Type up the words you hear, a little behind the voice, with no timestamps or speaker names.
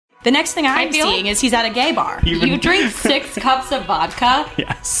The next thing I'm feel seeing like- is he's at a gay bar. You drink 6 cups of vodka.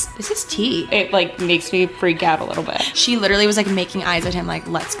 Yes. This is tea. It like makes me freak out a little bit. She literally was like making eyes at him like,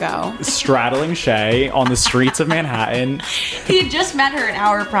 let's go. Straddling Shay on the streets of Manhattan. He had just met her an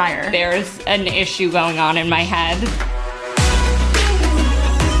hour prior. There's an issue going on in my head.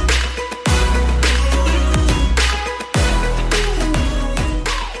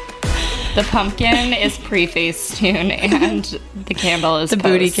 The pumpkin is pre-Facetune and the candle is The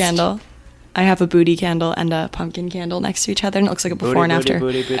booty post. candle. I have a booty candle and a pumpkin candle next to each other, and it looks like a before and after.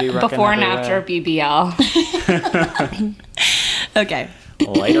 Before and after BBL. Okay.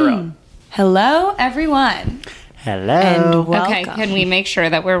 Later up. Hello, everyone. Hello. And welcome. Okay, can we make sure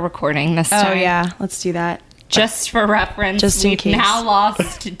that we're recording this Oh, time? yeah. Let's do that. Just for reference, Just in we've case. now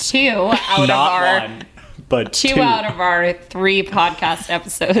lost 2 out Not of our... one, but 2 two. out of our 3 podcast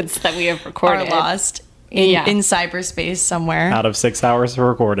episodes that we have Are recorded. lost Yeah. in cyberspace somewhere. Out of 6 hours of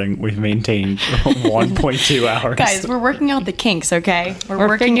recording, we've maintained 1.2 hours. Guys, we're working out the kinks, okay? We're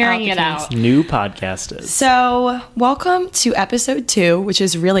working figuring the it kinks. out. New podcasters. So, welcome to episode 2, which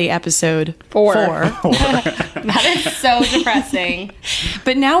is really episode 4. 4. That is so depressing.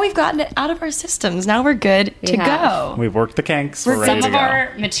 But now we've gotten it out of our systems. Now we're good to have. go. We've worked the kinks. We're ready Some to of go.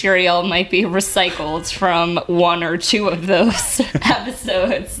 our material might be recycled from 1 or 2 of those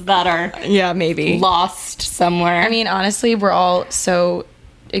episodes that are Yeah, maybe. lost somewhere. I mean, honestly, we're all so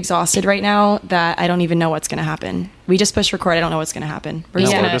exhausted right now that I don't even know what's going to happen. We just push record. I don't know what's going to happen. We're No,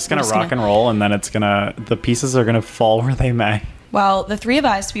 just Yeah. we're gonna, just gonna rock and roll, and then it's gonna. The pieces are gonna fall where they may. Well, the 3 of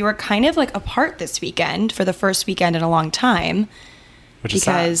us, we were kind of like apart this weekend for the first weekend in a long time Which is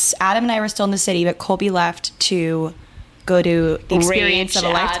because Adam and I were still in the city, but Colby left to go to the experience Rage of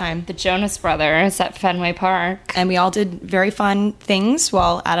a at lifetime. The Jonas Brothers at Fenway Park. And we all did very fun things.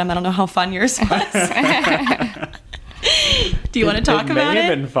 Well, Adam, I don't know how fun yours was. Do you want to talk about It may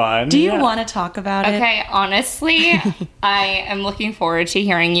have it? been fun. Do you yeah. want to talk about it? Okay, honestly, I am looking forward to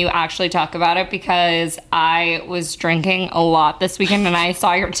hearing you actually talk about it because I was drinking a lot this weekend and I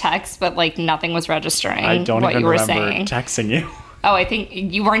saw your text, but like nothing was registering I don't what even you were remember saying. texting you. Oh, I think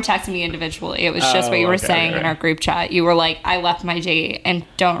you weren't texting me individually. It was just what you were okay, saying in okay. our group chat. You were like, I left my date and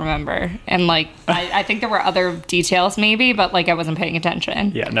don't remember. And like, I think there were other details maybe, but like I wasn't paying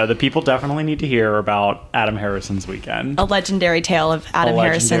attention. Yeah, no, the people definitely need to hear about Adam Harrison's weekend. A legendary tale of Adam A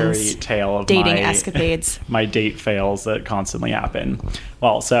legendary Harrison's tale of dating my, escapades. my date fails that constantly happen.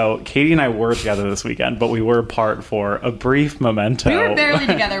 Well, so Katie and I were together this weekend, but we were apart for a brief memento. We were barely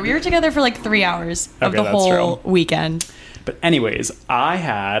together. We were together for like 3 hours of Okay, the that's whole true. weekend. But anyways, I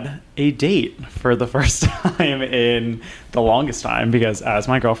had a date for the first time in the longest time because, as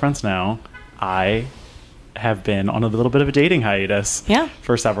my girlfriends know, I have been on a little bit of a dating hiatus Yeah.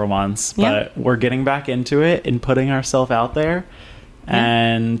 for several months. Yeah. But we're getting back into it and putting ourselves out there.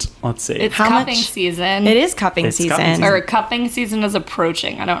 And let's see. It's How cuffing much- season. It is cuffing It's season. cuffing season. Or cuffing season is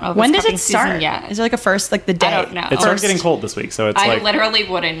approaching. I don't know if When it's does cuffing it start? season yet. Is it like a first, like the day? I don't know. It started First- getting cold this week, so it's I like literally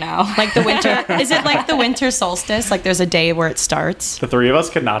wouldn't know. Like the winter. Is it like the winter solstice? Like there's a day where it starts? the 3 of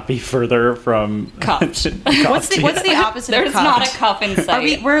us could not be further from Cuffed. What's the opposite There's of cuffed? not a cuff in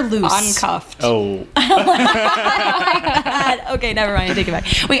sight. we're loose. Uncuffed. Oh, Okay, never mind. I take it back.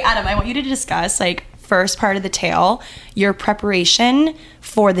 Wait, Adam, I want you to discuss like first part of the tale, your preparation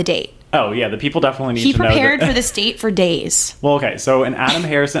for the date. oh yeah. The people definitely need He to know. prepared that- for this date for days. Well, okay, so in Adam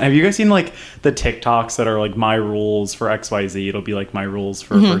Harrison, have you guys seen like the TikToks that are like my rules for XYZ? It'll be like my rules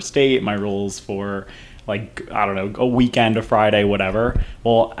for a first date, my rules for like, I don't know, a weekend, a Friday, whatever.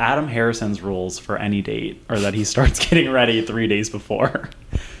 Well, Adam Harrison's rules for any date are that he starts getting ready 3 days before.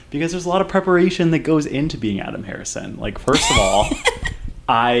 Because there's a lot of preparation that goes into being Adam Harrison. Like, first of all,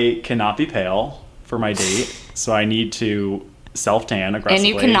 I cannot be pale for my date, so I need to self-tan aggressively. And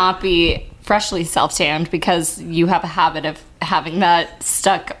you cannot be freshly self-tanned because you have a habit of having that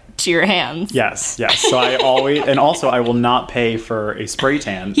stuck to your hands. Yes. So I always, and also I will not pay for a spray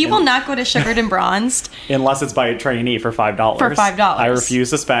tan. He will not go to Sugared and Bronzed. Unless it's by a trainee for $5. For $5. I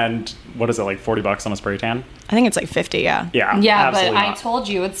refuse to spend, what is it, like $40 on a spray tan? I think it's like 50, yeah. Yeah. Yeah, but absolutely I not. told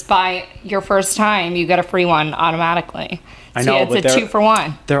you it's by your first time, you get a free one automatically. I So know, it's but a they're- 2 for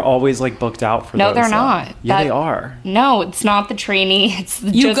 1. They're always like booked out for No, those. they're though. not. Yeah, That- they are. No, it's not the trainee. It's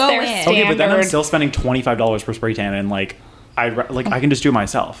You just go their in. standard. Okay, but then I'm still spending $25 per spray tan, and like I can just do it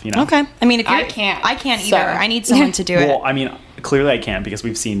myself, you know. Okay. I mean, if I you're, can't, I can't so- either. I need someone to do it. Well, I mean, clearly I can because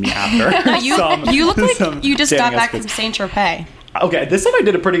we've seen me after. you, some- you look some like you just got tanning back from escapades. Saint Tropez. Okay, this time I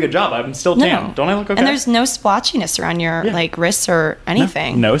did a pretty good job. I'm still tan. Don't I look okay? And there's no splotchiness around your Yeah. like wrists or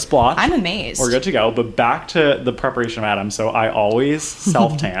anything. No splotch. I'm amazed. We're good to go. But back to the preparation of Adam. So I always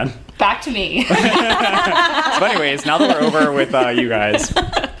self-tan. Back to me. So anyways, now that we're over with you guys,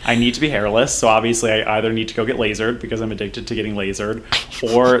 I need to be hairless. So obviously I either need to go get lasered because I'm addicted to getting lasered,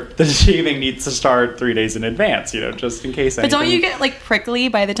 or the shaving needs to start 3 days in advance, just in case But anything. don't you get like prickly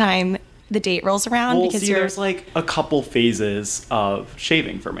by the time the date rolls around? Well, Because see, there's like a couple phases of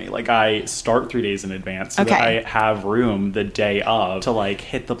shaving for me. Like I start 3 days in advance so that Okay. I have room the day of to like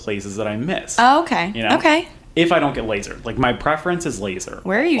hit the places that I miss. Oh, okay. Okay. If I don't get lasered. Like my preference is laser.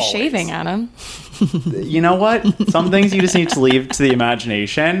 Where are you always. shaving, Adam? You know what? Some things you just need to leave to the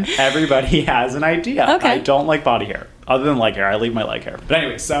imagination. Everybody has an idea. Okay. I don't like body hair. Other than leg hair, I leave my leg hair. But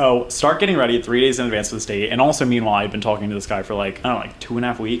anyway, so start getting ready 3 days in advance for this date. And also, meanwhile, I've been talking to this guy for like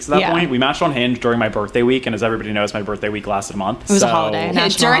 2.5 weeks at that Yeah. point. We matched on Hinge during my birthday week. And as everybody knows, my birthday week lasted a month. It was a holiday.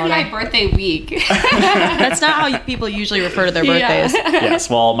 National During my holiday. birthday week. That's not how people usually refer to their Yeah. birthdays. Yes,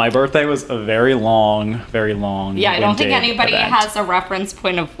 well, my birthday was a very long. Yeah, I don't think winded anybody event. has a reference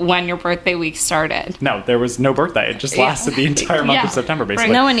point of when your birthday week started. No, there was no birthday. It just lasted the entire month Yeah. of September,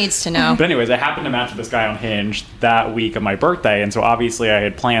 basically. No one needs to know. But anyways, I happened to match with this guy on Hinge that week of my birthday, and so obviously I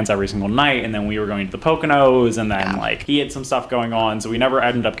had plans every single night, and then we were going to the Poconos, and then like he had some stuff going on, so we never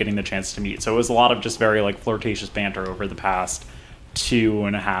ended up getting the chance to meet. So it was a lot of just very like flirtatious banter over the past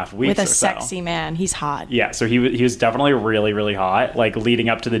 2.5 weeks With a or so. sexy man. He's hot. Yeah, so he was definitely really, really hot. Like leading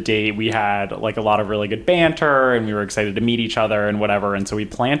up to the date, we had like a lot of really good banter, and we were excited to meet each other and whatever. And so we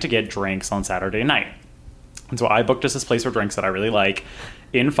planned to get drinks on Saturday night. And so I booked us this place for drinks that I really like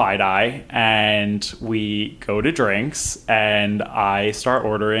in FiDi, and we go to drinks, and I start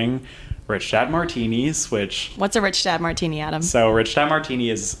ordering Rich Dad Martinis, which... What's a Rich Dad Martini, Adam? So Rich Dad Martini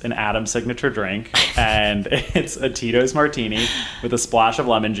is an Adam signature drink, and it's a Tito's Martini with a splash of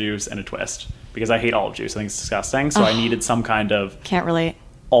lemon juice and a twist. Because I hate olive juice. I think it's disgusting. So I needed some kind of Can't relate.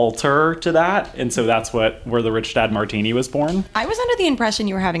 alter to that, and so that's where the Rich Dad Martini was born. I was under the impression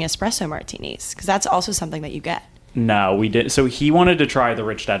you were having espresso martinis, because that's also something that you get. No, we did. So he wanted to try the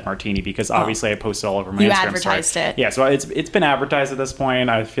Rich Dad Martini because obviously I posted all over my You Instagram advertised story. it. Yeah, so it's been advertised at this point.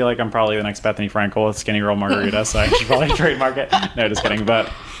 I feel like I'm probably the next Bethany Frankel with Skinny Girl Margarita, so I should probably trademark it. No, just kidding.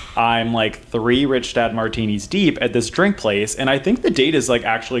 But I'm like 3 Rich Dad Martinis deep at this drink place, and I think the date is like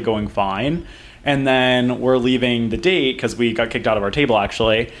actually going fine. And then we're leaving the date because we got kicked out of our table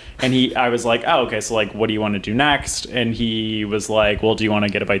actually. And I was like, oh, okay, so like, what do you want to do next? And he was like, well, do you want to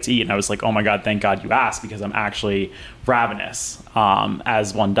get a bite to eat? And I was like, oh my God, thank God you asked, because I'm actually ravenous,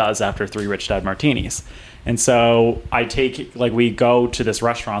 as one does after 3 Rich Dad Martinis. And so we go to this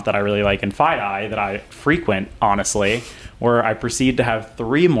restaurant that I really like in FiDi that I frequent, honestly, where I proceed to have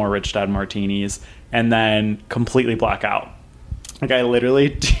 3 more Rich Dad Martinis and then completely black out. Like, I literally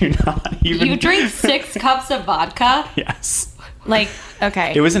do not even... You drink 6 cups of vodka? Yes. Like,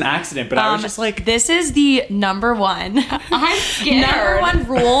 okay. It was an accident, but I was just like... This is the number one scared. number one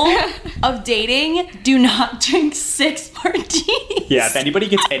rule of dating: do not drink 6 martinis. Yeah, if anybody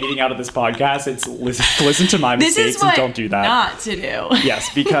gets anything out of this podcast, it's listen to my This mistakes is what and don't do that. not to do.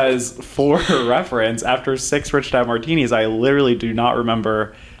 Yes, because for reference, after 6 Rich Dad Martinis, I literally do not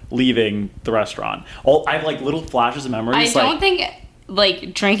remember leaving the restaurant. I have like little flashes of I memories. don't think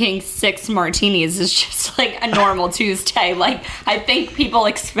like drinking 6 martinis is just like a normal Tuesday. Like, I think people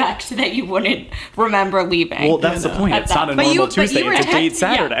expect that you wouldn't remember leaving. Well, that's the point. At It's not a But you- normal but Tuesday. you were It's a date texting-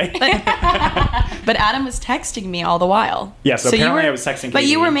 Saturday. But Adam was texting me all the while. Yeah, so you apparently were- I was texting But you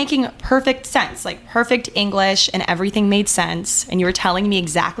Katie. were making perfect sense, like perfect English, and everything made sense. And you were telling me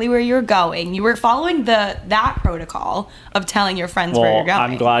exactly where you were going. You were following that protocol of telling your friends where you're Well,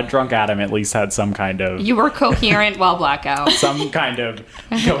 going. I'm glad drunk Adam at least had some kind of... You were coherent while blackout. some kind of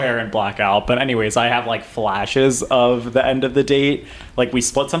coherent blackout. But anyways, I have like flashes of the end of the date. Like, we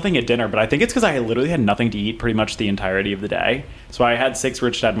split something at dinner, but I think it's because I literally had nothing to eat pretty much the entirety of the day. So I had 6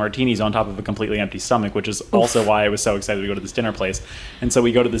 Rich Dad Martinis on top of a completely empty stomach, which is also why I was so excited to go to this dinner place. And so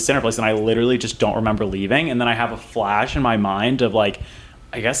we go to this dinner place, and I literally just don't remember leaving. And then I have a flash in my mind of like,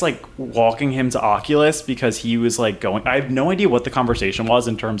 I guess like walking him to Oculus, because he was like going... I have no idea what the conversation was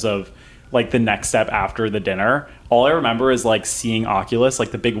in terms of like the next step after the dinner. All I remember is like seeing Oculus,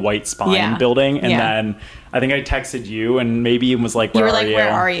 like the big white spine building. And then I think I texted you, and maybe it was like, you were like, where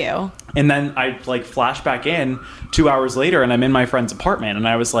are you? And then I like flashed back in 2 hours later, and I'm in my friend's apartment, and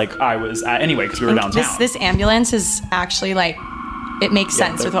I was like, anyway, because we were downtown. This ambulance is actually like, it makes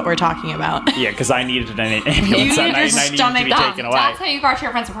sense with what we're talking about. Yeah, because I needed an ambulance that night, and I needed to be taken away. That's how you got to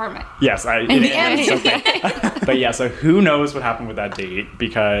your friend's apartment. Yes, it's okay. But yeah, so who knows what happened with that date,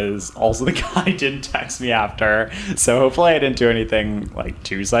 because also the guy didn't text me after. So hopefully I didn't do anything like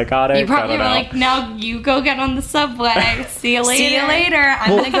too psychotic. You probably I were don't know. like, now you go get on the subway. See you later. See you later. I'm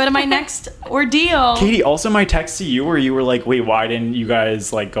going to go to my next ordeal. Katie, also my text to you where you were like, wait, why didn't you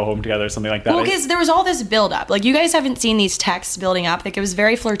guys like go home together or something like that? Well, because there was all this build up. Like, you guys haven't seen these texts building up up. Like, it was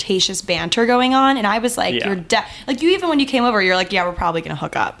very flirtatious banter going on. And I was like, Yeah. like, you, even when you came over, you're like, yeah, we're probably going to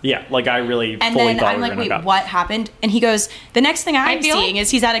hook up. Yeah, like I really And fully then thought I'm we were like, gonna wait, hook up. what happened? And he goes, the next thing I'm feel seeing like- is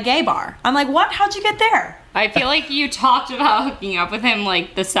he's at a gay bar. I'm like, what? How'd you get there? I feel like you talked about hooking up with him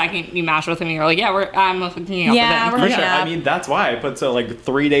like the second you matched with him. You're like, yeah, I'm hooking up Yeah, with we're him. For sure. Yeah. I mean, that's why I put so like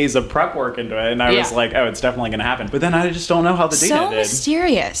 3 days of prep work into it, and I was Yeah. like, oh, it's definitely gonna happen. But then I just don't know how the date So ended.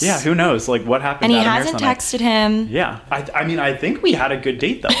 mysterious. Yeah, who knows? Like, what happened? And he to Adam hasn't Harrison? texted him. Yeah, I mean, I think we had a good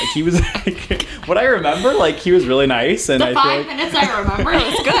date though. Like, he was like, what I remember, like, he was really nice, and The I 5 feel like, minutes I remember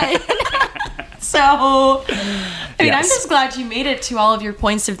was good. So, I mean, I'm Yes. just glad you made it to all of your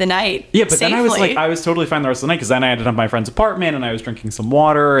points of the night. yeah. But then I was safely. like, I was totally fine the rest of the night because then I ended up at my friend's apartment and I was drinking some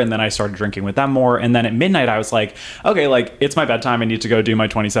water, and then I started drinking with them more, and then at midnight I was like, okay, like it's my bedtime. I need to go do my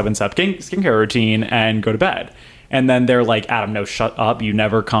 27-step skincare routine and go to bed. And then they're like, Adam, no, shut up. You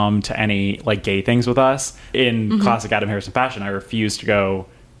never come to any like gay things with us. In classic Adam Harrison fashion, I refuse to go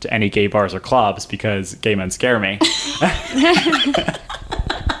to any gay bars or clubs because gay men scare me.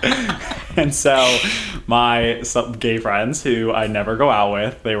 And so some gay friends who I never go out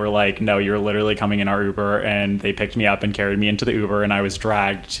with, they were like, no, you're literally coming in our Uber. And they picked me up and carried me into the Uber, and I was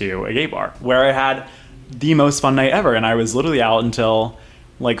dragged to a gay bar where I had the most fun night ever. And I was literally out until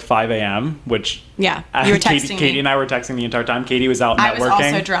like 5 a.m., which Yeah, you were texting Katie me. and I were texting the entire time. Katie was out networking. I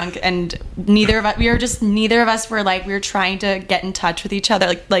was also drunk, and neither of us were like, we were trying to get in touch with each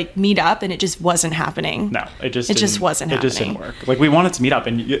other, like meet up, and it just wasn't happening. No, it just wasn't It just didn't happening. work. Like, we wanted to meet up,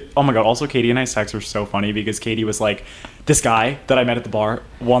 and oh my god! Also, Katie and I's texts were so funny because Katie was like, "This guy that I met at the bar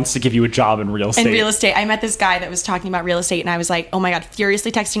wants to give you a job in real estate." In real estate, I met this guy that was talking about real estate, and I was like, oh my god,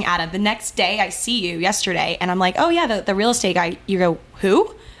 furiously texting Adam. The next day, I see you yesterday, and I'm like, oh yeah, the real estate guy. You go,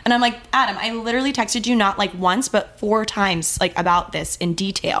 who? And I'm like, Adam, I literally texted you not like once, but 4 times, like, about this in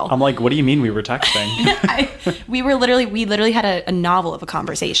detail. I'm like, "What do you mean we were texting?" We literally had a novel of a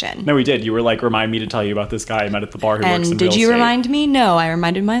conversation. No, we did. You were like, "Remind me to tell you about this guy I met at the bar who works in And real did you estate." remind me? No, I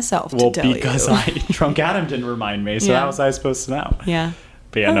reminded myself Well, to tell because you. drunk Adam didn't remind me, so Yeah. how was I supposed to know? Yeah.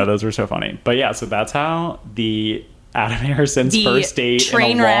 But yeah, no, those were so funny. But yeah, so that's how the Adam Harrison's The first date in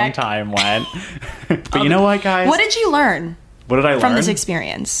train a long wreck. time went. But you know what, guys? What did you learn What did I learn from this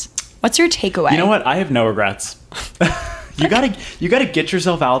experience? What's your takeaway? You know what? I have no regrets. you gotta get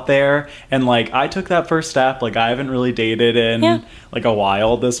yourself out there, and like I took that first step. Like I haven't really dated in Yeah. like a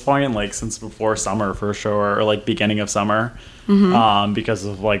while at this point, like since before summer for sure, or like beginning of summer, because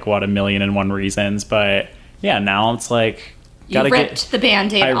of like what 1,000,001 reasons. But yeah, now it's like You gotta ripped the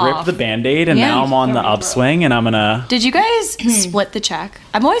Band-Aid I off. ripped the Band-Aid, and Yeah. now I'm on the upswing, and I'm gonna. Did you guys split the check?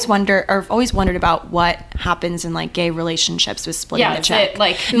 I've always wondered about what happens in like gay relationships with splitting Yeah, the is check. it,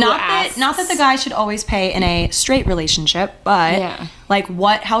 like, who not asks? that the guy should always pay in a straight relationship, but Yeah. like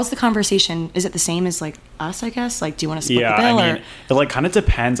how's the conversation? Is it the same as like us, I guess? Like, do you want to split Yeah, the bill I mean, it like kind of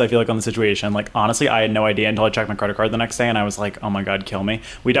depends. I feel like on the situation. Like honestly, I had no idea until I checked my credit card the next day, and I was like, "Oh my god, kill me."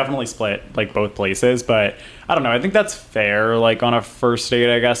 We definitely split like both places, but I don't know. I think that's fair. Like on a first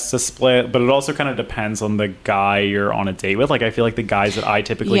date, I guess to split, but it also kind of depends on the guy you're on a date with. Like I feel like the guys that I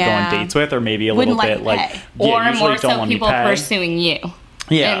typically go Yeah. on dates with are maybe a Wouldn't little let bit you like pay. or usually more don't so want me people to pay. pursuing you.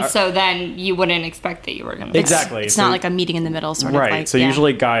 Yeah. And so then you wouldn't expect that you were going to Exactly. It's So- not like a meeting in the middle sort Right. of like So yeah.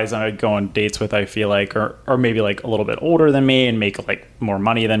 usually guys I go on dates with, I feel like, are maybe like a little bit older than me and make like more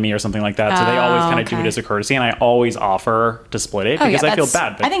money than me or something like that. So they always kind of do okay. it as a courtesy, and I always offer to split it Oh, because yeah, I feel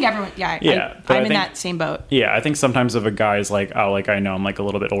that's- bad. But I think everyone, Yeah, I'm but I in think- that same boat. yeah, I think sometimes if a guy's like, oh, like I know I'm like a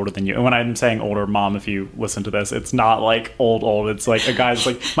little bit older than you, and when I'm saying older, mom, if you listen to this, it's not like old. It's like a guy's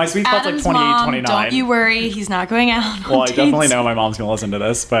like my sweet spot's Adam's like 28, mom, 29. don't you worry, he's not going out. on Well, I definitely dates. know my mom's gonna listen to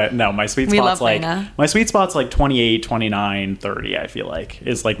this, but no, my sweet We spot's love like Lena. my sweet spot's like 28, 29, 30. I feel like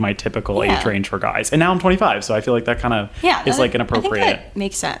is like my typical Yeah. age range for guys, and now I'm 25, so I feel like that kind of is like an appropriate. I think that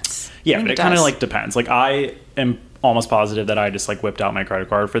makes sense. Yeah, I think but it kind of does. like depends. Like I am almost positive that I just like whipped out my credit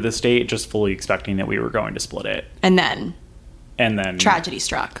card for this date, just fully expecting that we were going to split it, And then and then tragedy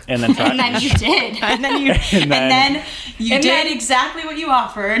struck. and then And then you did. And then you And then- you And did then- exactly what you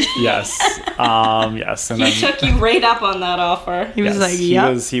offered. yes, yes, and He then took you right up on that offer. He was yes, like, he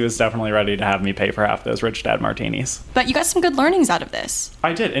 "Yep." was definitely ready to have me pay for half those Rich Dad martinis. But you got some good learnings out of this.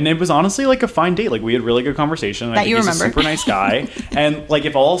 I did, and it was honestly like a fine date. Like we had really good conversation. And I That think you he's remember. a super nice guy. And like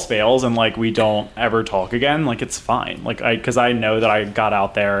if all else fails and like we don't ever talk again, like it's fine. Like because I know that I got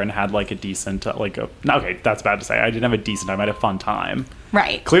out there and had like a decent okay, that's bad to say. I didn't have a decent time. I had a fun fun time.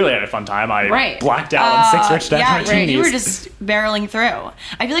 Right. Clearly I had a fun time. I Right. blacked out on 6 Rich Dad Yeah, martinis. you were just barreling through.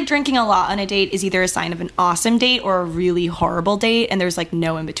 I feel like drinking a lot on a date is either a sign of an awesome date or a really horrible date, and there's like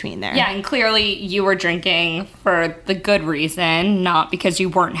no in between there. Yeah, and clearly you were drinking for the good reason, not because you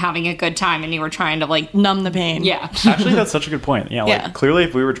weren't having a good time and you were trying to like Numb the pain. yeah. Actually, that's such a good point. Yeah, like Yeah. clearly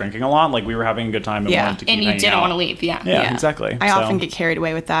if we were drinking a lot, like we were having a good time and Yeah. wanted to keep And you hanging didn't out. want to leave. Yeah. Yeah, exactly. I So- often get carried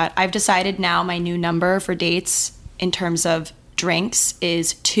away with that. I've decided now my new number for dates in terms of drinks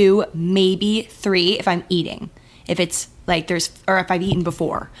is 2, maybe 3 if I'm eating. If it's like or if I've eaten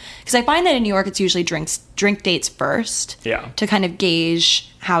before. Because I find that in New York it's usually drink dates first. Yeah. To kind of gauge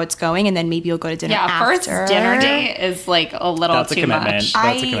how it's going, and then maybe you'll go to dinner Yeah, after. first dinner date is like a little That's a too commitment. much.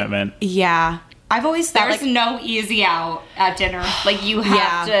 That's a commitment. Yeah. I've always thought There's like no easy out at dinner. Like you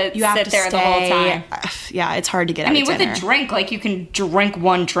have to you have sit to there the whole stay. time. Yeah, it's hard to get I out mean, of with dinner. a drink, like you can drink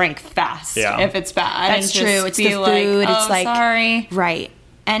one drink fast Yeah. if it's bad. That's and just true. It's be the like, food. Oh, It's like sorry. Right.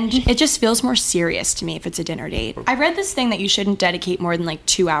 And it just feels more serious to me if it's a dinner date. I read this thing that you shouldn't dedicate more than like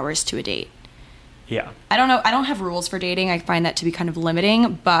 2 hours to a date. Yeah. I don't know. I don't have rules for dating. I find that to be kind of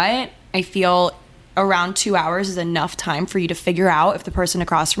limiting, but I feel around 2 hours is enough time for you to figure out if the person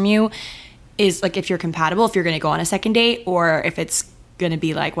across from you is like, if you're compatible, if you're going to go on a second date, or if it's going to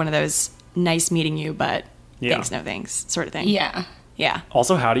be like one of those nice meeting you, but Yeah. thanks, no thanks sort of thing. Yeah. Yeah.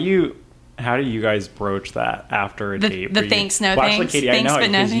 Also, how do you guys broach that after a date? the where you- thanks, no well, actually, thanks, Katie, thanks, I know but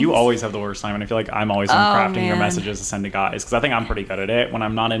no because you thanks. always have the worst time, and I feel like I'm always crafting your man. messages to send to guys because I think I'm pretty good at it when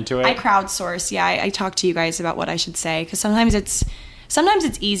I'm not into it. I crowdsource. Yeah, I talk to you guys about what I should say because sometimes it's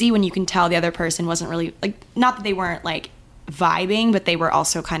easy when you can tell the other person wasn't really like, not that they weren't like vibing, but they were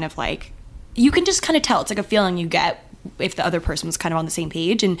also kind of like, you can just kind of tell. It's like a feeling you get if the other person was kind of on the same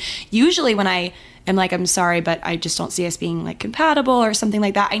page. And usually when I am like, I'm sorry, but I just don't see us being like compatible or something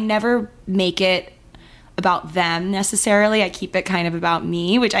like that, I never make it about them necessarily. I keep it kind of about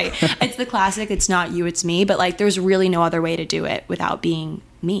me, which it's the classic, it's not you, it's me, but like there's really no other way to do it without being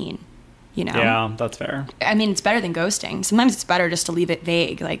mean, you know? Yeah, that's fair. I mean, it's better than ghosting. Sometimes it's better just to leave it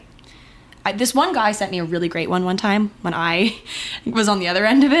vague. Like, this one guy sent me a really great one time when I was on the other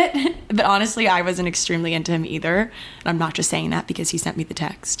end of it. But honestly, I wasn't extremely into him either. And I'm not just saying that because he sent me the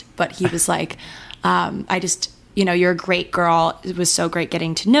text. But he was like, you're a great girl. It was so great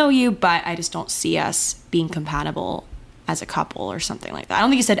getting to know you, but I just don't see us being compatible as a couple or something like that. I don't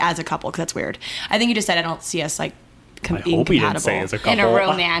think he said as a couple because that's weird. I think he just said I don't see us like I being hope he compatible. didn't say as a couple. In a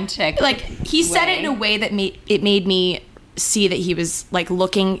romantic Like he said it in a way that made me see that he was like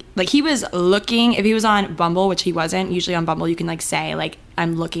looking, if he was on Bumble, which he wasn't. Usually on Bumble you can like say like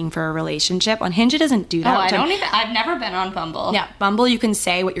I'm looking for a relationship. On Hinge it doesn't do that. I've never been on Bumble. Yeah, Bumble you can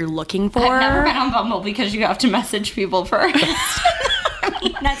say what you're looking for. I've never been on Bumble because you have to message people first.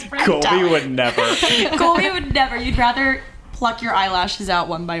 That's Colby would never. Colby would never. You'd rather pluck your eyelashes out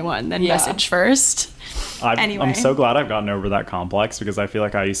one by one than Yeah. message first. Anyway. I'm so glad I've gotten over that complex because I feel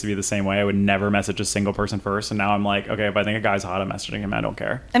like I used to be the same way. I would never message a single person first, and now I'm like, okay, if I think a guy's hot, I'm messaging him. I don't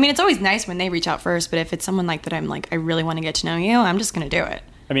care. I mean, it's always nice when they reach out first, but if it's someone like that, I'm like, I really want to get to know you, I'm just gonna do it.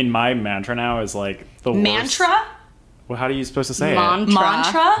 I mean, my mantra now is like the worst. Mantra? Well, how are you supposed to say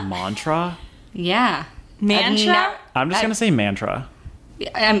Mantra? it? Mantra? Yeah. Mantra? I'm just gonna say mantra.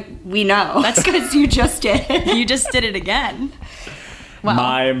 We know. That's because you just did. You just did it again. Wow.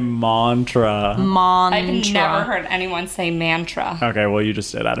 My mantra. I've never heard anyone say mantra. Okay, well, you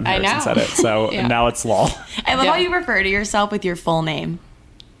just did. Adam I Harrison know. said it, so Yeah. now it's lol. I love Yeah. how you refer to yourself with your full name.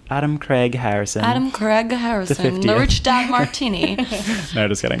 Adam Craig Harrison. Adam Craig The Harrison, the 50th. Rich Dad Martini. No,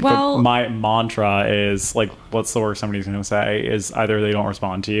 just kidding. Well- But my mantra is like, what's the worst somebody's going to say is either they don't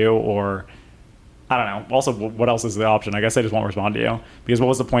respond to you or I don't know. Also, what else is the option? I guess they just won't respond to you because what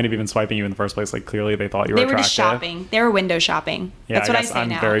was the point of even swiping you in the first place? Like clearly they thought you were They were attractive. just shopping. They were window shopping. Yeah, That's I what I guess say I'm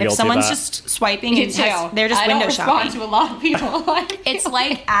now. very If guilty of someone's that. just swiping, Me and too. they're just I window don't shopping. respond to a lot of people. It's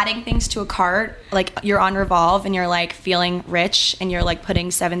like adding things to a cart. Like you're on Revolve and you're like feeling rich and you're like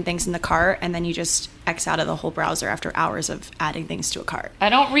putting 7 things in the cart and then you just X out of the whole browser after hours of adding things to a cart. I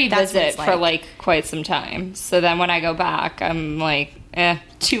don't That's what revisit it's for like. like quite some time. So then when I go back, I'm like,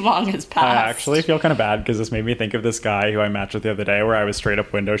 too long has I passed. actually feel kind of bad because this made me think of this guy who I matched with the other day where I was straight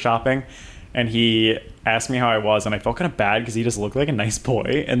up window shopping and he asked me how I was and I felt kind of bad because he just looked like a nice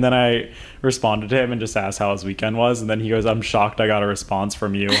boy and then I responded to him and just asked how his weekend was and then he goes, I'm shocked I got a response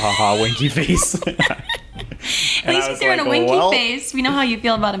from you, haha, winky face. At least if you're in a winky face, we know how you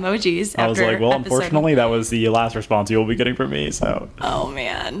feel about emojis. I was after like, well, episode unfortunately, that was the last response you will be getting from me. So, Oh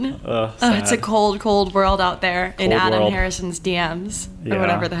man. sad. It's a cold, cold world out there in Cold Adam world. Harrison's DMs Yeah. or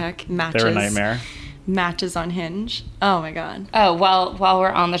whatever the heck matches. They're a nightmare. Matches on Hinge. Oh my god. Oh, well, while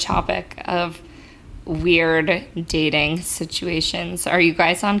we're on the topic of weird dating situations. Are you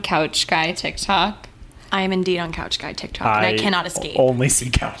guys on Couch Guy TikTok? I am indeed on Couch Guy TikTok, and I cannot escape. Only see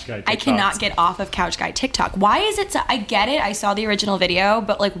Couch Guy TikToks. I cannot get off of Couch Guy TikTok. Why is it so, I get it, I saw the original video,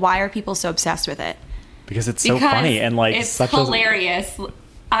 but like, why are people so obsessed with it? Because it's so funny and like it's such hilarious.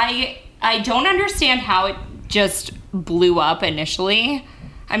 I don't understand how it just blew up initially.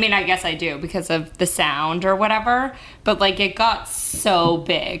 I mean, I guess I do because of the sound or whatever, but like it got so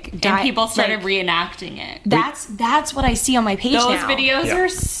big and people started reenacting it. That's what I see on my page Those now. videos are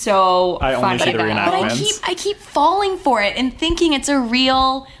so I only fun see to the go. reenactments. But I keep falling for it and thinking it's a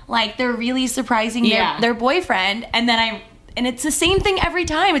real, like they're really surprising their boyfriend, and it's the same thing every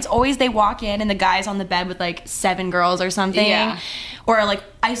time. It's always they walk in and the guy's on the bed with like 7 girls or something. Yeah. Or like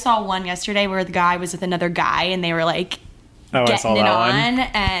I saw one yesterday where the guy was with another guy and they were like I saw getting it that on, one.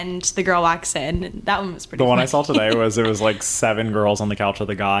 and the girl walks in. That one was pretty The one I funny. saw today was it was like 7 girls on the couch with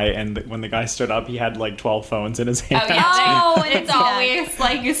the guy, and when the guy stood up, he had like 12 phones in his hand. Oh, yeah. Oh, It's yeah. always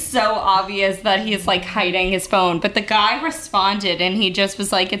like so obvious that he's like hiding his phone. But the guy responded and he just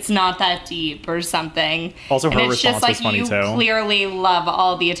was like, it's not that deep or something. Also, her and it's response just like was funny you too. clearly love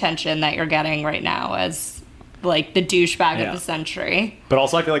all the attention that you're getting right now as like the douchebag Yeah. of the century. But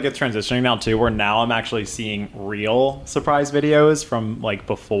also, I feel like it's transitioning now too, where now I'm actually seeing real surprise videos from like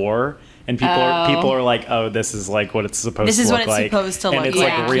before, and people are like, "Oh, this is like what it's supposed This to is look what it's like," supposed to and look it's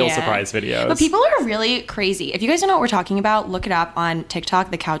like. like real Yeah. surprise videos. But people are really crazy. If you guys don't know what we're talking about, look it up on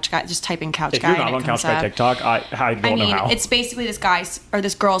TikTok. The Couch Guy. Just type in Couch if Guy. you're not and on it Couch comes Guy up. TikTok, I don't know how. It's basically this guy or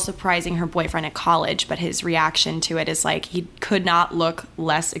this girl surprising her boyfriend at college, but his reaction to it is like he could not look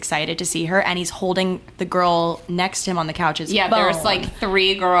less excited to see her, and he's holding the girl next to him on the couch. Yeah, there's like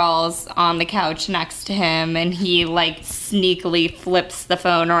 3 girls on the couch next to him, and he like sneakily flips the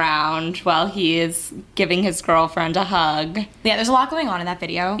phone around while he is giving his girlfriend a hug. Yeah, there's a lot going on in that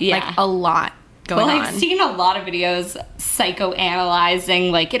video. Yeah. Like a lot going Well, on. I've seen a lot of videos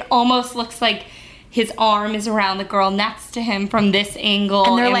psychoanalyzing. Like it almost looks like his arm is around the girl next to him from this angle,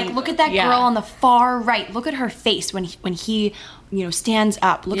 and they're like, look at that yeah. girl on the far right. Look at her face when he stands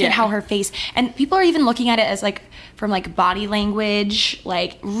up. Look Yeah. at how her face. And people are even looking at it as like from like body language,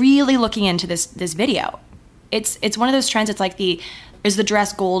 like really looking into this video. It's one of those trends. It's like is the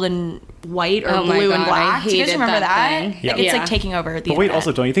dress gold and white or Oh my blue and God, black? I Do you guys hated remember that that? thing. Like, Yeah. it's Yeah. like taking over the But wait, internet.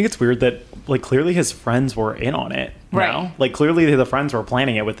 also, don't you think it's weird that like clearly his friends were in on it? Right. Now? Like clearly the friends were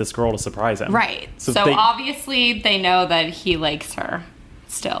planning it with this girl to surprise him. Right. So they, obviously they know that he likes her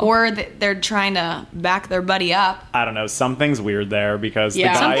still. Or they're trying to back their buddy up. I don't know, something's weird there because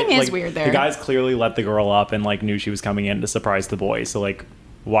Yeah. the guy, Something is like, weird there. The guys clearly let the girl up and like knew she was coming in to surprise the boy. So like,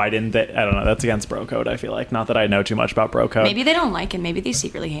 why didn't they? I don't know. That's against bro code. I feel like not that I know too much about bro code. Maybe they don't like him. Maybe they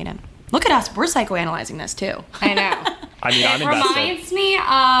secretly hate him. Look at us. We're psychoanalyzing this too. I know. I mean, I'm It invested. reminds me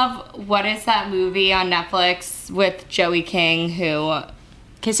of what is that movie on Netflix with Joey King who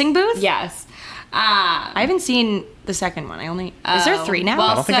Kissing booth? yes. I haven't seen the second one. Is there 3 now? Well,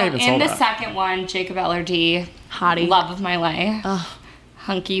 I don't think so I even saw in the that. second one, Jacob Elordi, Hottie. love of my life,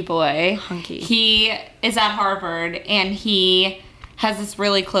 hunky boy, Hunky. He is at Harvard and he has this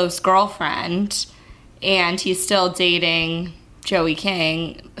really close girlfriend, and he's still dating Joey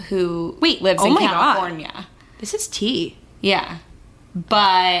King, who lives oh in my God. California. This is tea. Yeah.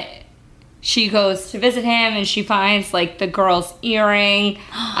 But she goes to visit him and she finds like the girl's earring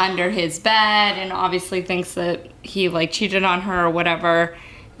under his bed and obviously thinks that he like cheated on her or whatever.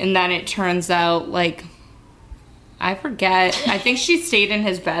 And then it turns out like I forget. I think she stayed in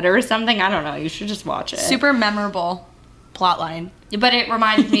his bed or something. I don't know. You should just watch it. Super memorable plot line. But it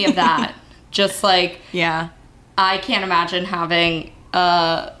reminded me of that. Just like Yeah. I can't imagine having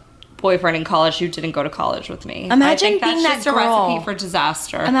a boyfriend in college who didn't go to college with me. Imagine I think that's being that just a girl. recipe for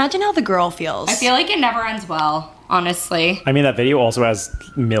disaster. Imagine how the girl feels. I feel like it never ends well, honestly. I mean, that video also has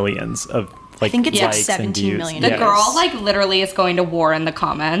millions of like think it's like likes and 17 views. million. The Yes. girl, like, literally is going to war in the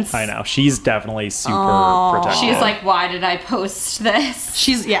comments. I know she's definitely super protective. She's like, why did I post this?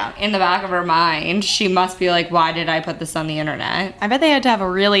 She's, yeah. In the back of her mind, she must be like, why did I put this on the internet? I bet they had to have a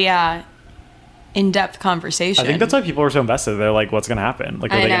really in-depth conversation. I think that's why people are so invested. They're like, what's gonna happen?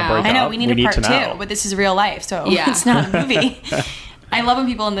 Like, are I they gonna know. break I know, up? we need a part to know. 2, but this is real life, so Yeah. it's not a movie. I love when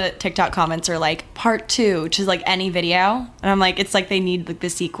people in the TikTok comments are like, part 2, which is like any video. And I'm like, it's like they need like the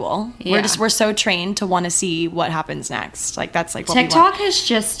sequel. Yeah. We're so trained to want to see what happens next. Like that's like what we TikTok want. has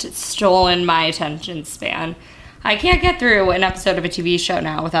just stolen my attention span. I can't get through an episode of a TV show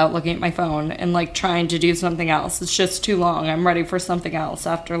now without looking at my phone and like trying to do something else. It's just too long. I'm ready for something else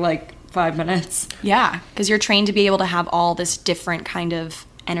after like 5 minutes. Yeah, because you're trained to be able to have all this different kind of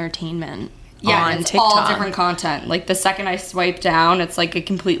entertainment Yeah, on it's TikTok. all different content. Like the second I swipe down, it's like a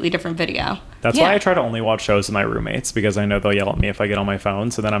completely different video. That's Yeah. why I try to only watch shows with my roommates, because I know they'll yell at me if I get on my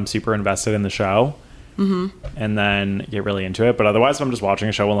phone. So then I'm super invested in the show, and then get really into it. But otherwise, if I'm just watching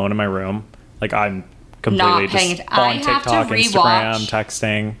a show alone in my room, like I'm completely Not paying just it- I on have to TikTok, Instagram, rewatch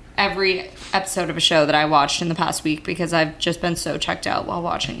texting. every episode of a show that I watched in the past week because I've just been so checked out while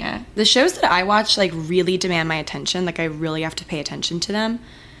watching it. The shows that I watch like really demand my attention. Like I really have to pay attention to them.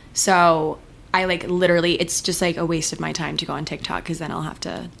 So I like literally, it's just like a waste of my time to go on TikTok because then I'll have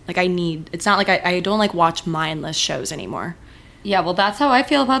to like it's not like I don't like watch mindless shows anymore. Yeah, well, that's how I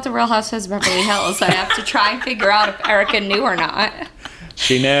feel about the Real Housewives of Beverly Hills. I have to try and figure out if Erica knew or not.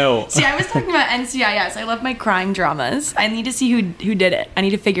 She knew. See, I was talking about NCIS. I love my crime dramas. I need to see who did it. I need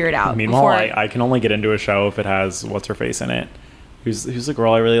to figure it out. Meanwhile, before I can only get into a show if it has what's her face in it. Who's the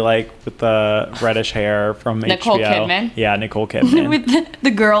girl I really like with the reddish hair from Nicole HBO? Kidman? Yeah, Nicole Kidman. with the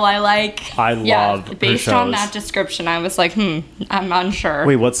girl I like. I Yeah, love her based on shows. that description, I was like, I'm unsure.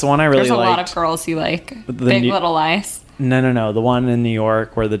 Wait, what's the one I really There's a lot liked? of girls you like. The Big new- Little Lies. No. The one in New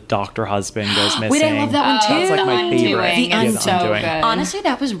York where the doctor husband goes missing. Wait, I love that one too. That's like my Undoing favorite. The is Undoing. so Undoing. good. Honestly,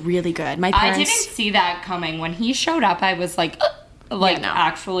 that was really good. My I parents. didn't see that coming. When he showed up, I was like, no.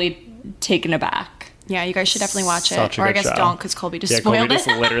 actually taken aback. Yeah, you guys should definitely watch Such it. a Or I good guess show. don't, because Colby just Yeah, spoiled Colby just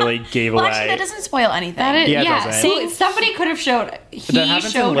it. literally gave Well, away. actually, that doesn't spoil anything. That is, Yeah, it yeah. doesn't. See, somebody could have showed. That happens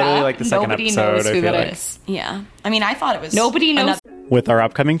in showed literally, up. like, the second Nobody episode, knows I who feel that like. is. Yeah. I mean, I thought it was. Nobody knows. With our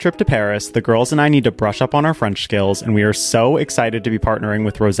upcoming trip to Paris, the girls and I need to brush up on our French skills, and we are so excited to be partnering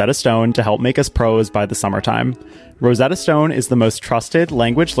with Rosetta Stone to help make us pros by the summertime. Rosetta Stone is the most trusted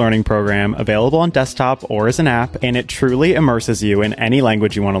language learning program available on desktop or as an app, and it truly immerses you in any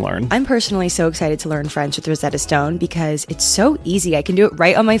language you want to learn. I'm personally so excited to learn French with Rosetta Stone because it's so easy. I can do it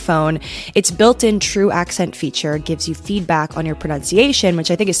right on my phone. Its built-in true accent feature gives you feedback on your pronunciation, which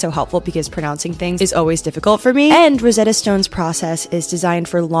I think is so helpful because pronouncing things is always difficult for me. And Rosetta Stone's process is designed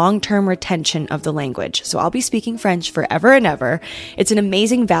for long-term retention of the language. So I'll be speaking French forever and ever. It's an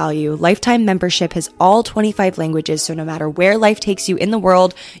amazing value. Lifetime membership has all 25 languages, so no matter where life takes you in the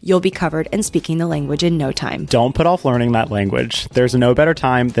world, you'll be covered and speaking the language in no time. Don't put off learning that language. There's no better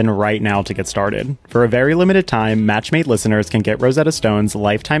time than right now to get started. For a very limited time, Matchmade listeners can get Rosetta Stone's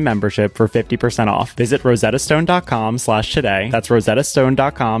lifetime membership for 50% off. Visit rosettastone.com/today. That's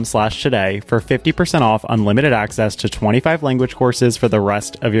rosettastone.com/today for 50% off unlimited access to 25 language courses for the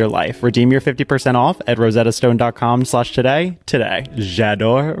rest of your life. Redeem your 50% off at rosettastone.com/today today.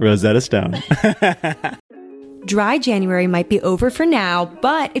 J'adore Rosetta Stone. Dry January might be over for now,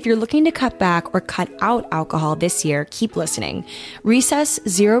 but if you're looking to cut back or cut out alcohol this year, keep listening. Recess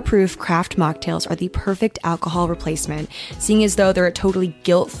Zero Proof Craft Mocktails are the perfect alcohol replacement, seeing as though they're a totally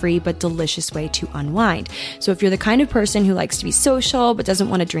guilt-free but delicious way to unwind. So if you're the kind of person who likes to be social but doesn't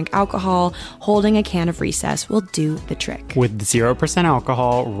want to drink alcohol, holding a can of Recess will do the trick. With 0%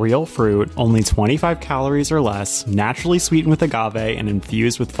 alcohol, real fruit, only 25 calories or less, naturally sweetened with agave, and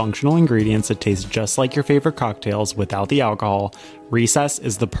infused with functional ingredients that taste just like your favorite cocktails without the alcohol, Recess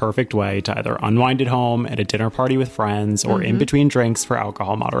is the perfect way to either unwind at home, at a dinner party with friends, or in between drinks for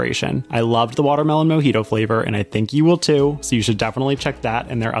alcohol moderation. I loved the watermelon mojito flavor, and I think you will too, so you should definitely check that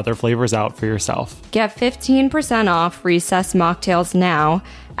and their other flavors out for yourself. Get 15% off Recess mocktails now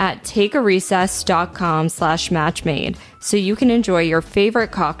at takearecess.com/matchmade so you can enjoy your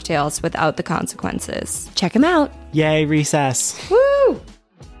favorite cocktails without the consequences. Check them out. Yay, Recess! Woo!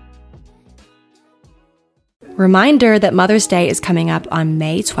 Reminder that Mother's Day is coming up on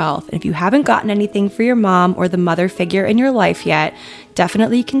May 12th. And if you haven't gotten anything for your mom or the mother figure in your life yet,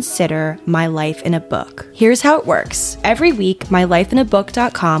 definitely consider My Life in a Book. Here's how it works. Every week,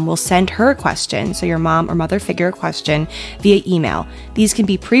 mylifeinabook.com will send her a question, so your mom or mother figure a question, via email. These can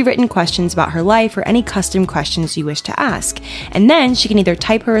be pre-written questions about her life or any custom questions you wish to ask. And then she can either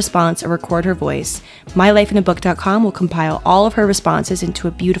type her response or record her voice. mylifeinabook.com will compile all of her responses into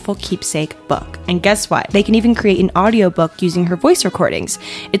a beautiful keepsake book. And guess what? They can even create an audiobook using her voice recordings.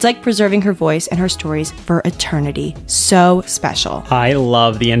 It's like preserving her voice and her stories for eternity. So special. I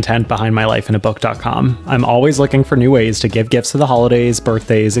love the intent behind mylifeinabook.com. I'm always looking for new ways to give gifts to the holidays,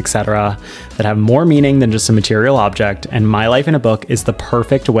 birthdays, etc. that have more meaning than just a material object, and My Life in a Book is the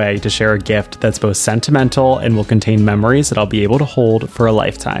perfect way to share a gift that's both sentimental and will contain memories that I'll be able to hold for a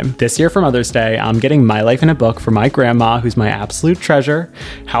lifetime. This year for Mother's Day, I'm getting My Life in a Book for my grandma, who's my absolute treasure.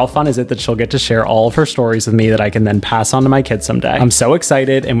 How fun is it that she'll get to share all of her stories with with me that I can then pass on to my kids someday. I'm so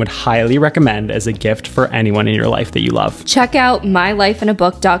excited and would highly recommend as a gift for anyone in your life that you love. Check out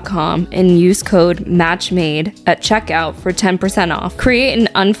mylifeinabook.com and use code MATCHMADE at checkout for 10% off. Create an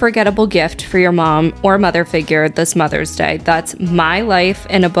unforgettable gift for your mom or mother figure this Mother's Day. That's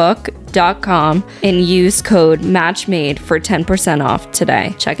mylifeinabook.com and use code MATCHMADE for 10% off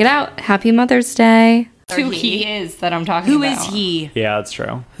today. Check it out. Happy Mother's Day. Who he is that I'm talking Who about. is he? Yeah, that's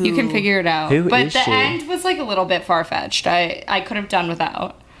true. You can figure it out. Who but is the she? end was like a little bit far-fetched. I could have done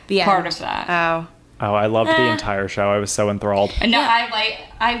without The part end. of that. Oh. Oh, I loved the entire show. I was so enthralled. And no,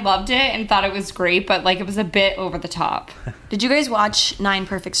 I loved it and thought it was great, but like it was a bit over the top. Did you guys watch 9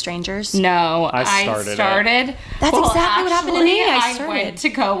 Perfect Strangers? No, I started it. That's exactly what happened to me. I started. went to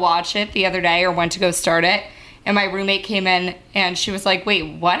go watch it the other day, or went to go start it, and my roommate came in and she was like,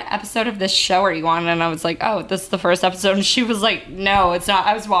 "Wait, what episode of this show are you on?" And I was like, "Oh, this is the first episode." And she was like, "No, it's not.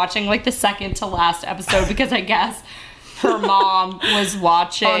 I was watching like the second to last episode because I guess her mom was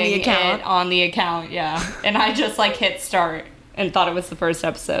watching On the account. it on the account." Yeah, and I just like hit start and thought it was the first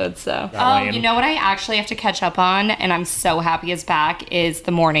episode. So, lame. you know what I actually have to catch up on, and I'm so happy it's back, is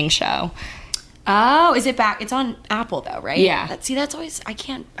the morning show. Oh, is it back? It's on Apple though, right? Yeah. That's always, I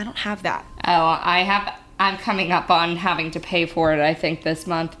don't have that. Oh, I'm coming up on having to pay for it, I think, this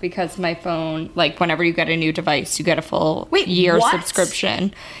month because my phone, like, whenever you get a new device, you get a full year what?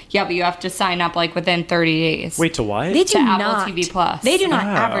 subscription. Yeah, but you have to sign up, like, within 30 days. Wait, to what? They do To Apple not. TV Plus. They do not Oh.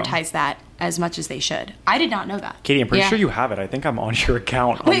 advertise that as much as they should. I did not know that. Katie, I'm pretty Yeah. sure you have it. I think I'm on your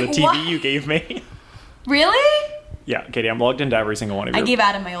account Wait, on the TV what? you gave me. Really? Yeah, Katie, I'm logged into every single one of I your... gave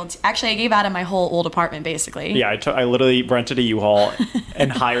Adam my old. Actually, I gave Adam my whole old apartment, basically. Yeah, I literally rented a U-Haul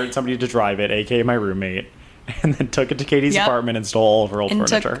and hired somebody to drive it, aka my roommate, and then took it to Katie's Yep. apartment and stole all of her old And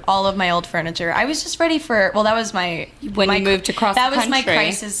furniture. took all of my old furniture. I was just ready for. Well, that was my When my, you moved across That the was my country.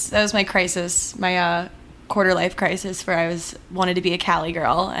 crisis. That was my crisis. My quarter life crisis, where I wanted to be a Cali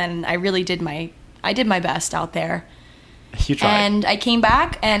girl, and I really did my best out there. You tried. And I came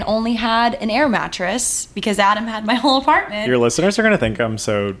back and only had an air mattress because Adam had my whole apartment. Your listeners are gonna think I'm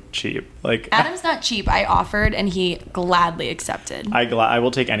so cheap. Like, Adam's not cheap. I offered, and he gladly accepted. I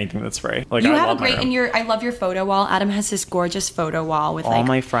will take anything that's free. Like, You I have a love my great, room. and I love your photo wall. Adam has this gorgeous photo wall with All like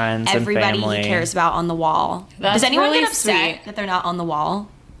my friends and everybody family. he cares about on the wall. That's Does anyone really get upset sweet. that they're not on the wall?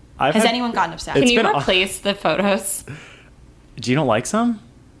 I've Has had- anyone gotten upset? It's Can you been- replace the photos? Do you not like some?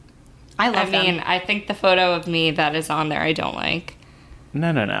 I I love mean, them. I think the photo of me that is on there I don't like.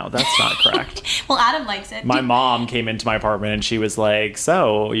 No, that's not correct. Well, Adam likes it. My mom came into my apartment and she was like,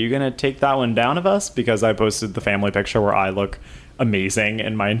 "So, are you gonna take that one down of us?" Because I posted the family picture where I look amazing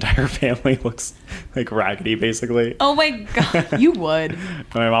and my entire family looks like raggedy, basically. Oh my god, you would. And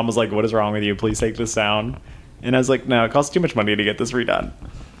my mom was like, "What is wrong with you? Please take this down." And I was like, "No, it costs too much money to get this redone."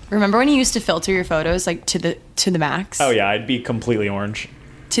 Remember when you used to filter your photos like to the max? Oh yeah, I'd be completely orange.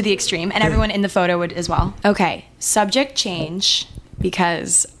 To the extreme, and everyone in the photo would as well. Okay, subject change,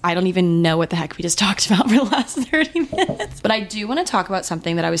 because I don't even know what the heck we just talked about for the last 30 minutes. But I do want to talk about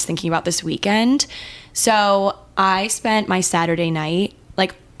something that I was thinking about this weekend. So I spent my Saturday night,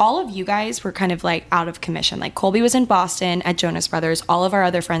 like, all of you guys were kind of like out of commission. Like, Colby was in Boston at Jonas Brothers. All of our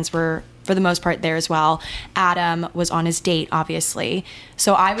other friends were, for the most part, there as well. Adam was on his date, obviously.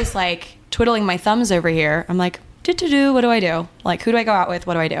 So I was like twiddling my thumbs over here. I'm like, what do I do? Like, who do I go out with?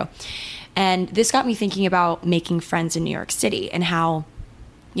 What do I do? And this got me thinking about making friends in New York City and how,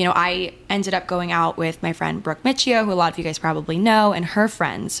 you know, I ended up going out with my friend Brooke Michio, who a lot of you guys probably know, and her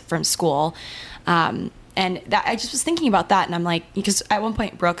friends from school. And that, I just was thinking about that, and I'm like, because at one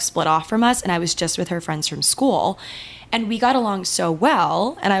point Brooke split off from us, and I was just with her friends from school, and we got along so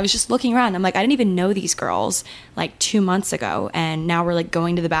well. And I was just looking around, and I'm like, I didn't even know these girls like 2 months ago, and now we're like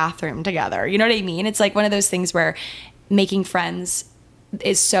going to the bathroom together. You know what I mean? It's like one of those things where making friends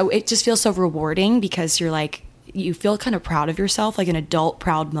is so, it just feels so rewarding because you're like, you feel kind of proud of yourself, like an adult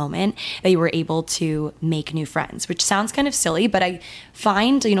proud moment that you were able to make new friends, which sounds kind of silly, but I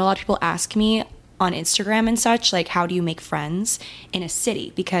find, you know, a lot of people ask me on Instagram and such, like, how do you make friends in a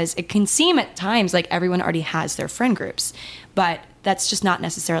city? Because it can seem at times like everyone already has their friend groups, but that's just not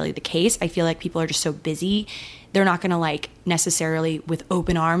necessarily the case. I feel like people are just so busy. They're not going to like necessarily with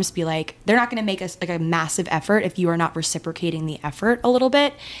open arms be like, they're not going to make us like a massive effort if you are not reciprocating the effort a little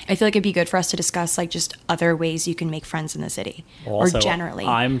bit. I feel like it'd be good for us to discuss like just other ways you can make friends in the city Also, or generally.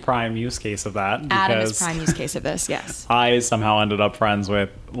 I'm prime use case of that. Adam is because prime use case of this, yes. I somehow ended up friends with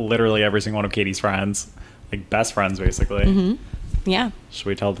literally every single one of Katie's friends, like best friends, basically. Yeah. Should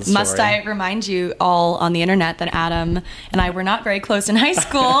we tell the story? Must I remind you all on the internet that Adam and I were not very close in high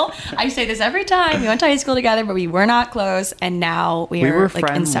school? I say this every time. We went to high school together, but we were not close, and now we We are were like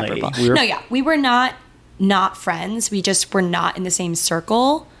friendly. inseparable. We were- No, yeah, we were not not friends. We just were not in the same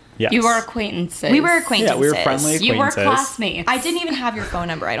circle. Yes. You were acquaintances. We were acquaintances. Yeah, we were friendly acquaintances. You were classmates. I didn't even have your phone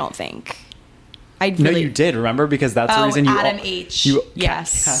number, I don't think. No, you did. Remember, because that's the Oh, reason you. Adam H.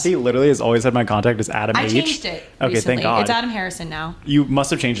 Yes. Kathy literally has always had my contact as Adam I H. changed it Okay, recently. thank God. It's Adam Harrison now. You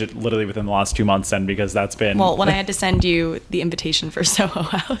must have changed it literally within the last 2 months then, because that's been. Well, when I had to send you the invitation for Soho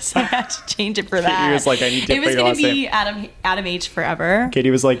House, I had to change it for that. Katie was like, I need to It was put your going to last be Adam H forever.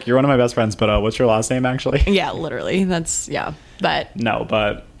 Katie was like, "You're one of my best friends, but what's your last name actually?" Yeah, literally. But No,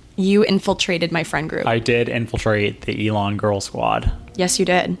 but you infiltrated my friend group. I did infiltrate the Elon Girl Squad. Yes, you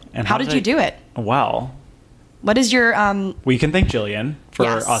did. And how did you do it? Well, What is your we can thank Jillian for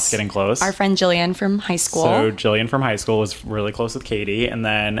Yes. us getting close. our friend Jillian from high school? So Jillian from high school was really close with Katie, and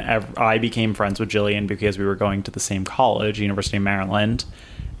then I became friends with Jillian because we were going to the same college, University of Maryland,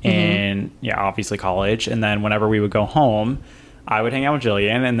 and obviously college. And then whenever we would go home, I would hang out with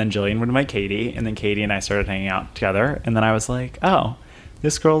Jillian, and then Jillian would invite Katie, and then Katie and I started hanging out together. And then I was like, oh,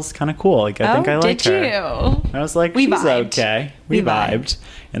 this girl's kind of cool. Like, I think I like did her. you? And I was like, We she's vibed. okay. We We vibed. vibed.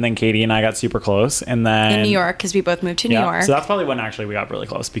 And then Katie and I got super close. And then In New York, because we both moved to New York. So that's probably when actually we got really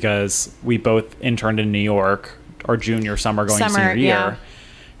close, because we both interned in New York our junior summer going to senior year. Yeah.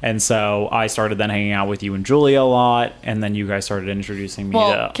 And so I started then hanging out with you and Julia a lot, and then you guys started introducing me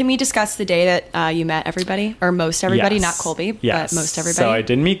Well, to. can we discuss the day that you met everybody, or most everybody? Yes. Not Colby, Yes. but most everybody. So I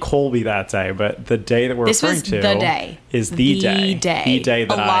didn't meet Colby that day, but the day that we're This referring was to the day. is the day. The day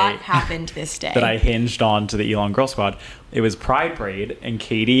that a lot happened this day. that I hinged on to the Elon Girl Squad. It was Pride Parade, and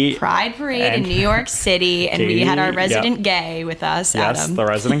Katie. Pride Parade in and New York City, and we had our Katie, resident gay with us, Yes, Adam. the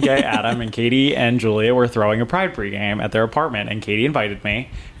resident gay Adam, and Katie and Julia were throwing a Pride pregame at their apartment, and Katie invited me,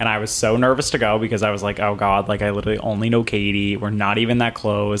 and I was so nervous to go because I was like, oh God, like I literally only know Katie. We're not even that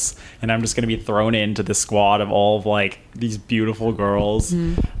close, and I'm just gonna be thrown into the squad of all of like these beautiful girls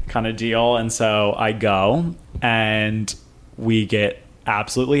kind of deal. And so I go, and we get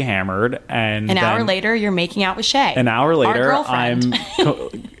absolutely hammered, and An hour then- later, you're making out with Shay. An hour our later, I'm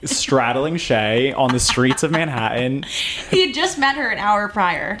girlfriend. straddling Shay on the streets of Manhattan. He had just met her an hour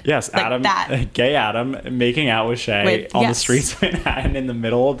prior. Yes, Like Adam, that. gay Adam, making out with Shay With- on the yes. streets of Manhattan in the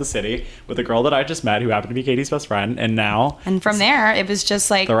middle of the city with a girl that I just met who happened to be Katie's best friend. And now And from there, it was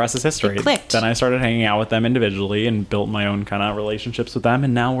just like the rest is history. It clicked. Then I started hanging out with them individually and built my own kind of relationships with them.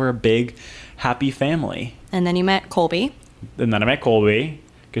 And now we're a big, happy family. And then you met Colby. And then I met Colby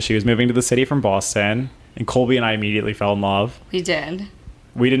because she was moving to the city from Boston. And Colby and I immediately fell in love. We did.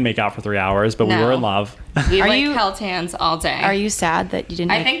 We didn't make out for 3 hours, but we No. were in love. We Are like you- held hands all day. Are you sad that you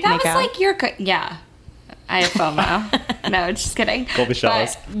didn't I think that make was out? like your. Yeah. I have FOMO. No, just kidding. Colby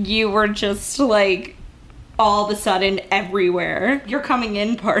jealous. But you were just like all of a sudden everywhere. Your coming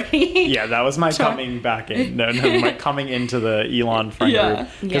in party. Yeah, that was my coming back in. No, my coming into the Elon friend Yeah. group.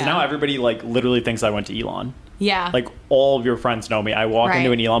 Because Yeah. now everybody like literally thinks I went to Elon. Yeah. Like all of your friends know me. I walk Right.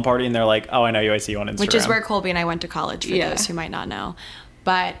 into an Elon party and they're like, "Oh, I know you. I see you on Instagram." Which is where Colby and I went to college, for Yeah. those who might not know.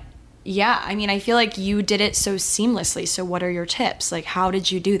 But yeah, I mean, I feel like you did it so seamlessly. So what are your tips? Like, how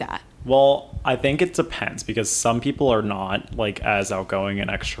did you do that? Well, I think it depends because some people are not like as outgoing and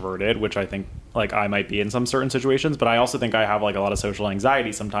extroverted, which I think like I might be in some certain situations, but I also think I have like a lot of social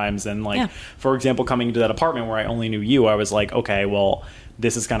anxiety sometimes. And like, Yeah. for example, coming into that apartment where I only knew you, I was like, okay, well,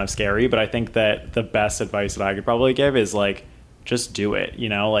 this is kind of scary. But I think that the best advice that I could probably give is like, just do it. You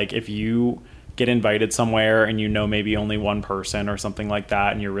know, like if you get invited somewhere and you know maybe only one person or something like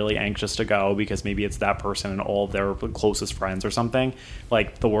that and you're really anxious to go because maybe it's that person and all of their closest friends or something,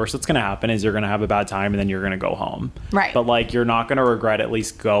 like the worst that's going to happen is you're going to have a bad time and then you're going to go home. Right. But like you're not going to regret at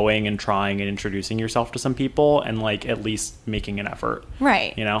least going and trying and introducing yourself to some people and like at least making an effort.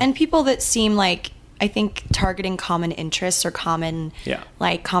 Right. You know? And people that seem like, I think targeting common interests or common, Yeah.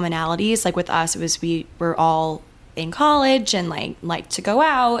 like commonalities, like with us, it was we were all in college and like to go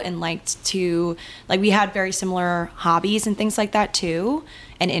out and liked to like we had very similar hobbies and things like that too,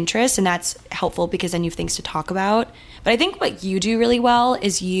 and interests, and that's helpful because then you have things to talk about. But I think what you do really well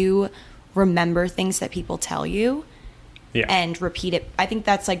is you remember things that people tell you Yeah. and repeat it. I think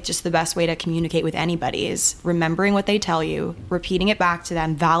that's like just the best way to communicate with anybody is remembering what they tell you, repeating it back to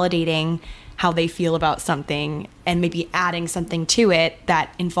them, validating how they feel about something, and maybe adding something to it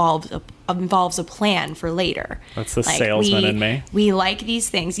that involves a plan for later. That's the salesman in me. We like these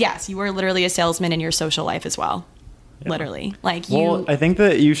things. Yes, you are literally a salesman in your social life as well. Literally. Like you Well, I think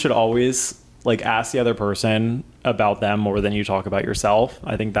that you should always like ask the other person about them more than you talk about yourself.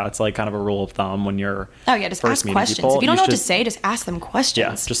 I think that's like kind of a rule of thumb when you're Just ask questions. people. If you don't know what to should- say, just ask them questions.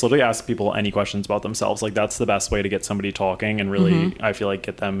 Yeah, just literally ask people any questions about themselves. Like that's the best way to get somebody talking and really, I feel like,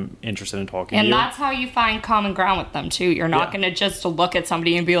 get them interested in talking to And you. that's how you find common ground with them too. You're not Yeah. going to just look at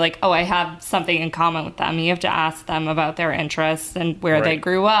somebody and be like, oh, I have something in common with them. You have to ask them about their interests and where they Right.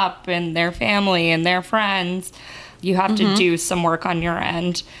 grew up and their family and their friends. You have to do some work on your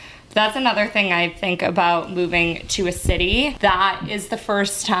end. That's another thing I think about moving to a city. That is the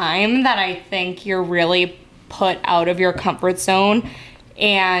first time that I think you're really put out of your comfort zone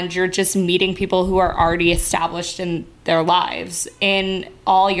and you're just meeting people who are already established in their lives. In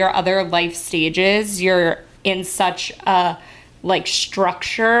all your other life stages, you're in such a like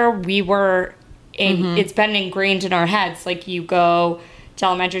structure. We were in, it's been ingrained in our heads. Like you go to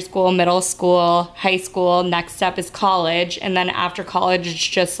elementary school, middle school, high school, next step is college, and then after college it's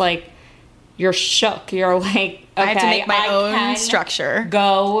just like you're shook. You're like, okay, I have to make my own can structure.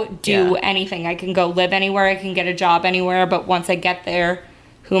 go do Yeah. anything. I can go live anywhere, I can get a job anywhere, but once I get there,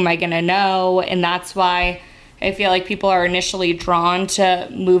 who am I going to know? And that's why I feel like people are initially drawn to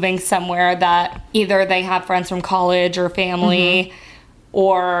moving somewhere that either they have friends from college or family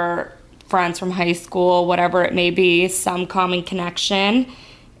or friends from high school, whatever it may be, some common connection.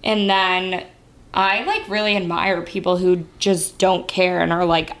 And then I like really admire people who just don't care and are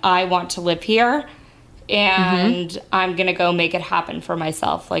like, I want to live here and I'm going to go make it happen for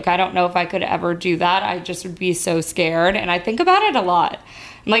myself. Like, I don't know if I could ever do that. I just would be so scared. And I think about it a lot.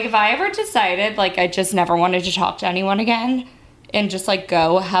 Like, if I ever decided, like, I just never wanted to talk to anyone again and just, like,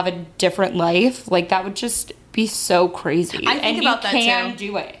 go have a different life, like, that would just be so crazy. I think and about that, you can too.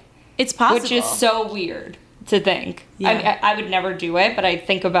 do it. It's possible. Which is so weird to think. Yeah. I would never do it, but I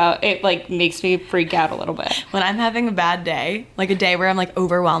think about it, like, makes me freak out a little bit. When I'm having a bad day, like a day where I'm like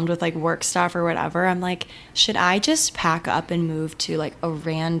overwhelmed with like work stuff or whatever, I'm like, should I just pack up and move to like a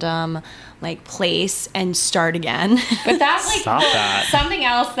random like place and start again? But that's like Stop that. something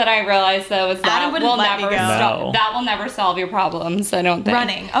else that I realized though is that Adam wouldn't will let me never go. No. that will never solve your problems. I don't think.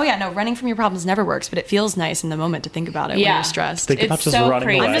 Running. Oh yeah, no, running from your problems never works, but it feels nice in the moment to think about it when Yeah. you're stressed. Think about It's just so running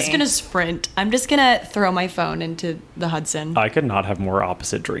crazy. away. I'm just gonna sprint. I'm just gonna throw my phone into the Hudson. I could not have more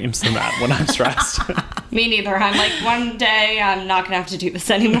opposite dreams than that when I'm stressed. Me neither. I'm like, one day I'm not gonna have to do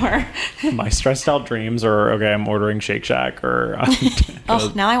this anymore. My stressed out dreams are, okay, I'm ordering Shake Shack or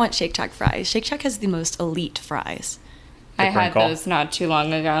Oh, now I want Shake Shack fries. Shake Shack has the most elite fries. I had crinkle. those not too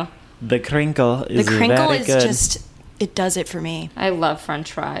long ago. the crinkle is The crinkle very is good. just, it does it for me. I love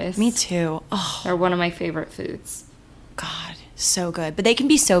French fries. Me too. Oh, They're one of my favorite foods. God, so good. But they can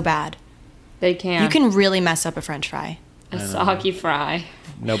be so bad. They can. You can really mess up a French fry. a soggy fry.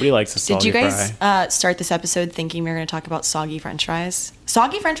 Nobody likes a Did soggy you guys fry. start this episode thinking we were going to talk about soggy French fries?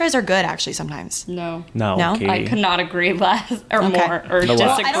 Soggy French fries are good, actually, sometimes. No. No, No? Katie. I could not agree less or Okay. more or No,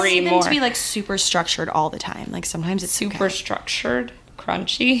 what? disagree I don't need them more. to be like super structured all the time. Like sometimes it's super okay. structured,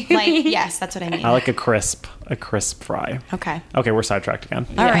 crunchy. Like yes, that's what I mean. I like a crisp fry. Okay. Okay, we're sidetracked again.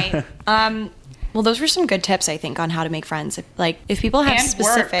 All right. Well, those were some good tips, I think, on how to make friends. If people have And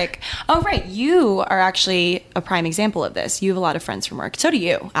specific. Oh, right. You are actually a prime example of this. You have a lot of friends from work. So do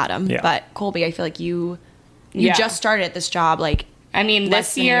you, Adam. Yeah. But Colby, I feel like you Yeah. just started at this job. Like, I mean, less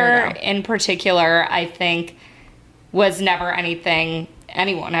this than a year year ago. in particular, I think was never anything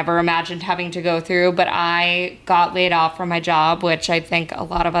anyone ever imagined having to go through, but I got laid off from my job, which I think a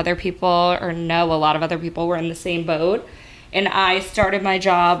lot of other people or know a lot of other people were in the same boat. And I started my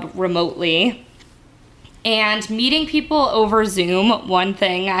job remotely. And meeting people over Zoom, one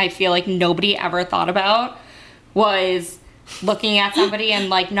thing I feel like nobody ever thought about was looking at somebody and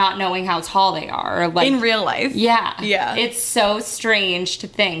like not knowing how tall they are. Or, like in real life. yeah. Yeah. It's so strange to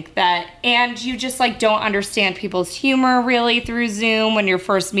think that, and you just like don't understand people's humor really through Zoom when you're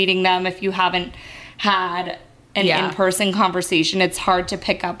first meeting them. If you haven't had an Yeah. in-person conversation, it's hard to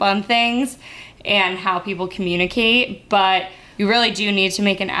pick up on things and how people communicate. But you really do need to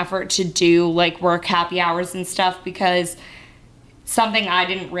make an effort to do like work happy hours and stuff, because something I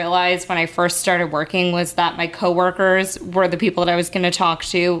didn't realize when I first started working was that my coworkers were the people that I was going to talk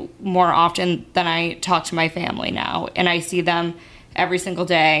to more often than I talk to my family now. And I see them every single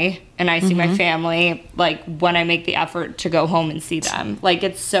day, and I see my family like when I make the effort to go home and see them. Like,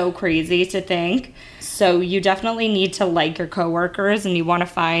 it's so crazy to think. So you definitely need to like your coworkers, and you want to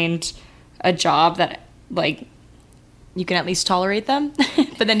find a job that like You can at least tolerate them,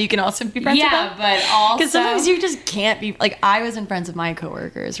 but then you can also be friends with them. but also Because sometimes you just can't be like, I wasn't friends with my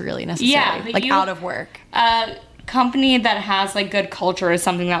coworkers really necessarily, but like you- out of work. a company that has like good culture is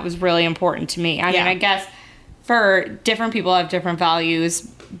something that was really important to me. I mean, Yeah. I guess for different people have different values,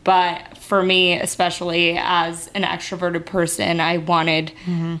 but for me, especially as an extroverted person, I wanted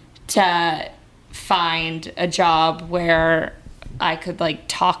to find a job where I could like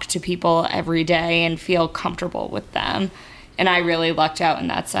talk to people every day and feel comfortable with them. And I really lucked out in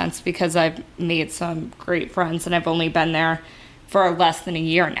that sense because I've made some great friends and I've only been there for less than a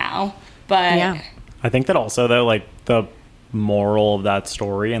year now. But Yeah. I think that also though, like the moral of that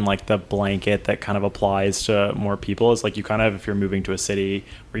story and like the blanket that kind of applies to more people is like you kind of, if you're moving to a city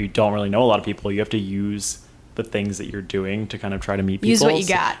where you don't really know a lot of people, you have to use the things that you're doing to kind of try to meet people. Use what you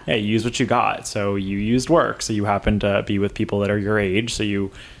So- got. Yeah, use what you got. So you used work. So you happen to be with people that are your age. So you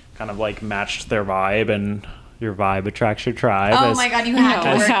kind of like matched their vibe, and your vibe attracts your tribe. Oh as- my God, you had to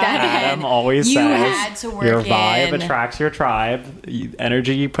as work that Adam in. always You says, had to work your vibe in. attracts your tribe.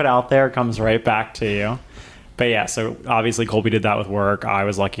 Energy you put out there comes right back to you. But yeah, so obviously Colby did that with work. I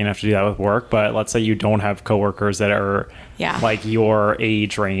was lucky enough to do that with work. But let's say you don't have coworkers that are Yeah. like your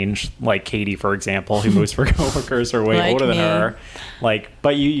age range, like Katie, for example, who most of her coworkers are way Like older than me. her. Like,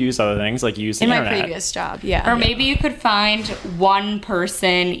 but you use other things, like you use the In my internet. previous job, yeah. Or maybe you could find one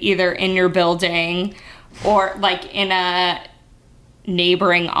person either in your building or like in a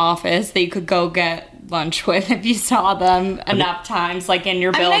neighboring office that you could go get lunch with if you saw them enough times, like in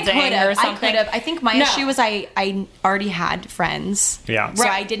your I mean, building I could have. or something. I think my No. issue was I already had friends. Yeah. So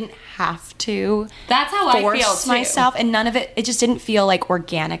Right. I didn't have to That's how I feel force too. myself, and none of it just didn't feel like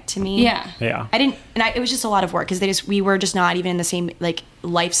organic to me. Yeah. Yeah. I didn't, and it was just a lot of work because we were just not even in the same like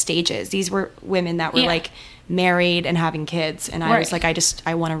life stages. These were women that were Yeah. like married and having kids, and I was Right. like,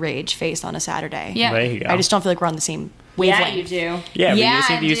 I want to rage face on a Saturday. Yeah. There you go. I just don't feel like we're on the same Yeah, wavelength. you do. Yeah, but you Yeah, just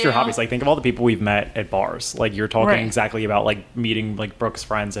need to I use your do. hobbies. Like, think of all the people we've met at bars. Like, you're talking Right. exactly about like meeting like Brooke's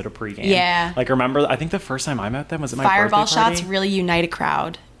friends at a pregame. Yeah. Like, remember? I think the first time I met them was at my Fireball birthday party. shots really unite a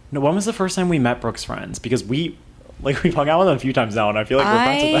crowd. No, when was the first time we met Brooke's friends? Because we've hung out with them a few times now, and I feel like we're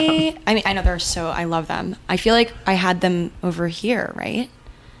friends with them. I mean, I know I love them. I feel like I had them over here, right?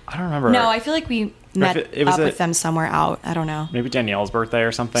 I don't remember. No, I feel like we met it was up a- with them somewhere out. I don't know. Maybe Danielle's birthday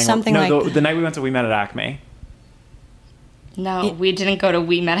or something. Something no, like the night we went to, we met at Acme. No, we didn't go to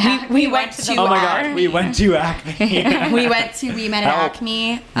We Met Acme. we went to Oh my Acme. god, we went to Acme. We met at Help.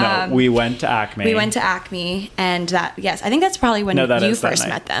 Acme. No, we went to Acme. We went to Acme, and that, yes, I think that's probably when No, that you is that first night.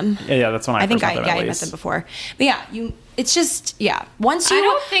 met them. Yeah, that's when I think first I met them, at met least. them before. But yeah, it's just, yeah. Once you, I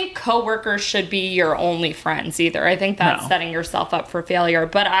don't think coworkers should be your only friends either. I think that's No. setting yourself up for failure.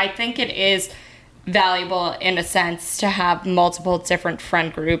 But I think it is valuable in a sense to have multiple different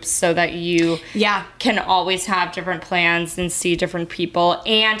friend groups so that you Yeah. can always have different plans and see different people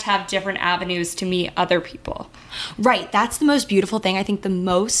and have different avenues to meet other people. Right. That's the most beautiful thing. I think the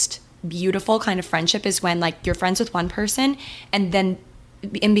most beautiful kind of friendship is when like you're friends with one person and then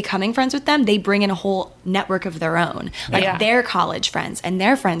in becoming friends with them, they bring in a whole network of their own. Like Yeah. their college friends and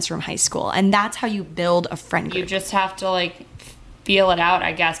their friends from high school. And that's how you build a friend You group. just have to like feel it out,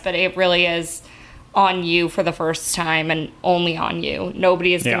 I guess, but it really is on you for the first time and only on you.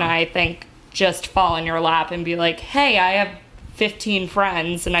 Nobody is Yeah. gonna, I think, just fall in your lap and be like, hey, I have 15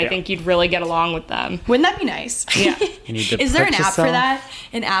 friends and I Yeah. think you'd really get along with them. Wouldn't that be nice? Yeah. You need to Is there put an app for yourself- that?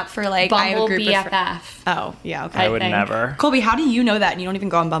 An app for like I have a Bumble group of BFF. Oh, yeah, okay. I would think. never. Colby, how do you know that and you don't even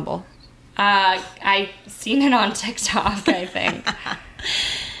go on Bumble? I seen it on TikTok, I think.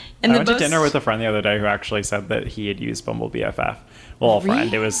 And I went to dinner with a friend the other day who actually said that he had used Bumble BFF. Well, a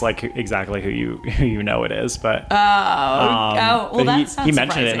friend. Really? It was like exactly who you know it is, but well, but that's not he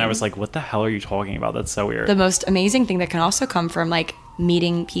mentioned it, and I surprising. was like, "What the hell are you talking about? That's so weird." The most amazing thing that can also come from like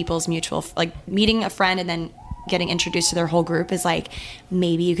meeting people's mutual, like meeting a friend and then getting introduced to their whole group is like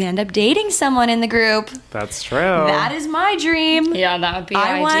maybe you can end up dating someone in the group. That's true. That is my dream. Yeah, that would be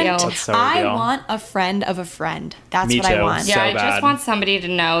I ideal. want, That's so I ideal. want a friend of a friend. That's Me what I too. want. So Yeah, I bad. just want somebody to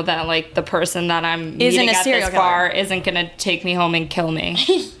know that like the person that I'm Isn't meeting a at serial this bar killer. isn't gonna take me home and kill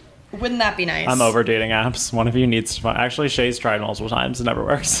me. Wouldn't that be nice? I'm over dating apps. One of you needs to. Actually, Shay's tried multiple times. It never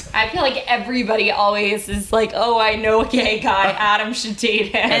works. I feel like everybody always is like, oh, I know a gay guy. Adam should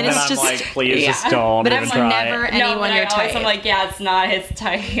date him. And And it's then I'm just- like, please just Yeah. don't But even it's try. never it. anyone but your I always type. am like, yeah, it's not his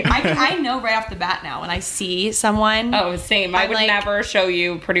type. I know right off the bat now when I see someone. Oh, same. I I'm would like- never show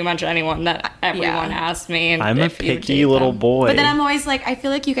you pretty much anyone that everyone Yeah. asked me. I'm a if you would picky date little them. boy. But then I'm always like, I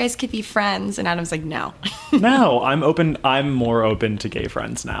feel like you guys could be friends, and Adam's like, no. No, I'm open. I'm more open to gay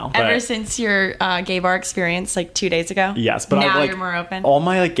friends now. Ever but- since your gay bar experience like 2 days ago. Yes, but now I've like you're more open. all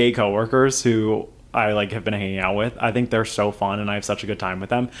my like gay coworkers who I like have been hanging out with. I think they're so fun and I have such a good time with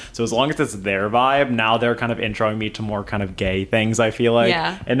them. So as long as it's their vibe, now they're kind of introing me to more kind of gay things, I feel like.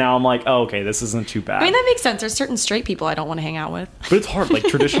 Yeah. And now I'm like, oh, okay, this isn't too bad. I mean, that makes sense. There's certain straight people I don't want to hang out with. But it's hard. Like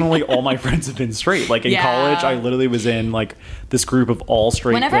traditionally, all my friends have been straight. Like in Yeah. college, I literally was in like this group of all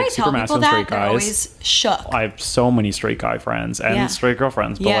straight, Whenever like I super tell people masculine that, straight they're guys. always shook. I have so many straight guy friends and Yeah. straight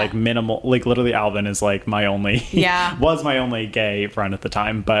girlfriends, but Yeah. like minimal. Like literally, Alvin is like my only. Yeah. was my only gay friend at the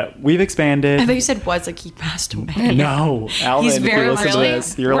time, but we've expanded. I thought you said was like he passed away. No, Alvin, He's if you very listen to really-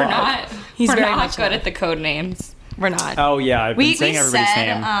 this, you're We're alive. not. He's we're very not much good alive. at the code names. We're not. Oh yeah, I've been we saying everybody's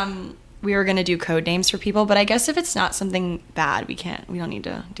said name. we were gonna do code names for people, but I guess if it's not something bad, we don't need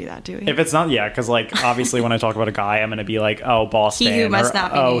to do that, do we? If it's not, yeah, because like obviously when I talk about a guy, I'm gonna be like, oh, Boston. He who must or,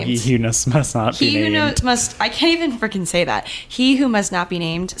 not be oh, named. he who must not be He who named. knows must. I can't even freaking say that. He who must not be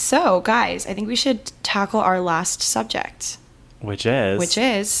named. So, guys, I think we should tackle our last subject, which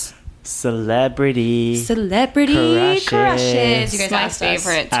is celebrity celebrity crushes. You guys It's my asked us.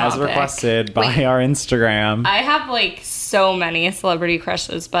 favorite as topic. requested by Wait. our Instagram. I have like so many celebrity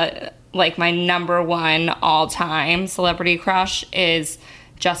crushes, but like my number one all-time celebrity crush is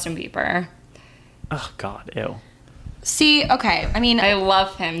Justin Bieber. Oh God, ew. See, okay. I mean, I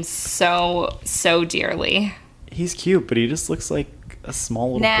love him so dearly. He's cute, but he just looks like a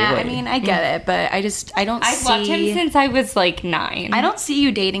small little nah. boy. I mean, I get it, but I don't. I've loved him since I was like 9. I don't see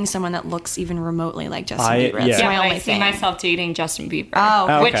you dating someone that looks even remotely like Justin Bieber. That's yeah. my Yeah, but only I see thing. myself dating Justin Bieber.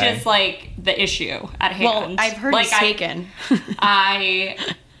 Oh, which okay. is like the issue at hand. Well, I've heard like, he's taken.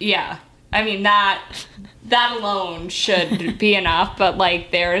 Yeah. I mean that alone should be enough, but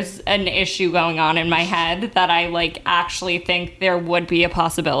like there's an issue going on in my head that I like actually think there would be a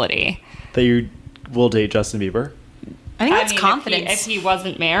possibility. that you will date Justin Bieber. I think that's I mean, confidence. If he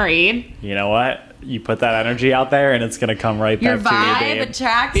wasn't married. You know what? You put that energy out there, and it's gonna come right Your back to you, vibe babe.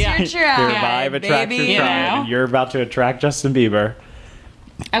 attracts Yeah. your tribe. Your vibe attracts baby. your tribe, You know? and you're about to attract Justin Bieber.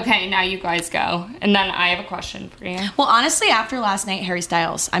 Okay, now you guys go. And then I have a question for you. Well, honestly, after last night, Harry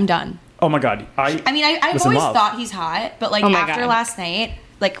Styles, I'm done. Oh my God, I mean, I've was in always love. thought he's hot, but like Oh my after God. last night,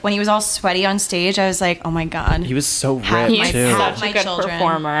 like when he was all sweaty on stage, I was like, oh my God. He was so Have ripped my- He's too. have such my a good children.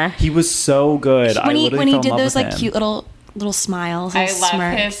 performer. He was so good. I when he literally fell in did love those with like him. cute little smiles I and love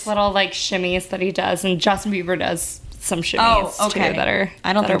smirks. his little like shimmies that he does, and Justin Bieber does some shimmies Oh, okay. too that are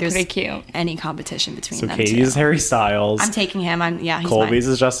I don't that think are there's pretty cute. any competition between So them Katie's is two. Harry Styles. I'm taking him. He's Colby's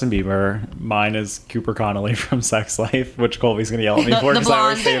mine. is Justin Bieber. Mine is Cooper Connolly from Sex Life, which Colby's gonna yell at me The- for the because I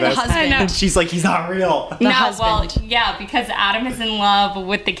always blonde say this. husband. I know. And she's like, he's not real. The no, husband. well, yeah, because Adam is in love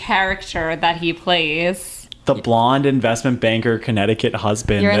with the character that he plays. The blonde investment banker Connecticut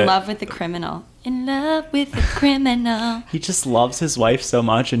husband. You're in that- love with the criminal. In love with the criminal. He just loves his wife so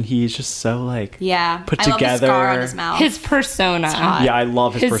much, and he's just so like Yeah. put I love the together. scar on his mouth. His persona. hot. Yeah, I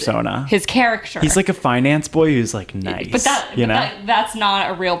love his persona. His character. He's like a finance boy who's like nice. but that's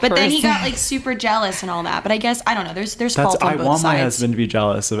not a real But person. then he got like super jealous and all that. But I guess I don't know. There's That's fault on I both want my sides. husband to be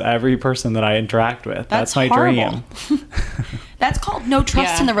jealous of every person that I interact with. That's my horrible. dream. That's called no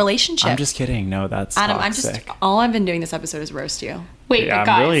trust Yeah. in the relationship. I'm just kidding. No, that's Adam, toxic. all I've been doing this episode is roast you. Wait, Yeah, but I'm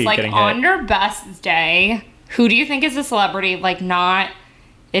guys, really like getting on hit. your best day, who do you think is a celebrity? Like not,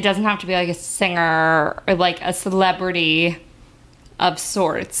 it doesn't have to be like a singer or like a celebrity of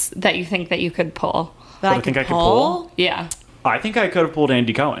sorts that you think that you could pull. That I think I could pull? Yeah. I think I could have pulled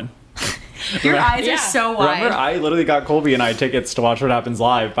Andy Cohen. Your eyes Yeah. are so wide. Remember, I literally got Colby and I tickets to Watch What Happens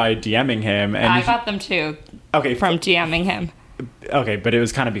Live by DMing him, and I got them too okay, from DMing him. okay, but it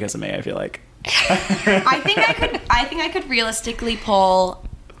was kind of because of me. I feel like I think I could realistically pull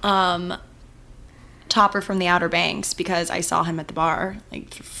Topper from the Outer Banks because I saw him at the bar like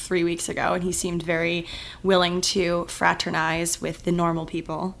 3 weeks ago and he seemed very willing to fraternize with the normal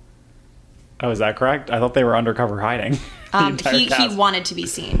people. oh, is that correct? I thought they were undercover hiding. The entire He cast. wanted to be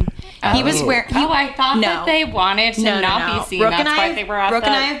seen. He was where I thought no. that they wanted to No, no, not no. be seen. Brooke That's and why I- they were at Brooke the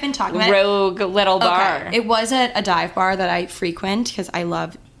and I have been talking about it. rogue little bar. It was at a dive bar that I frequent because I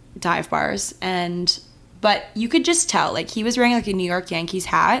love dive bars but you could just tell like he was wearing like a New York Yankees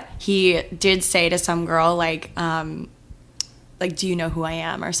hat. He did say to some girl like do you know who I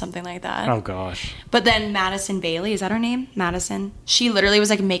am or something like that. Oh gosh. But then Madison Bailey, is that her name? Madison. She literally was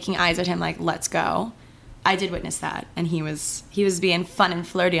like making eyes at him like let's go. I did witness that and he was being fun and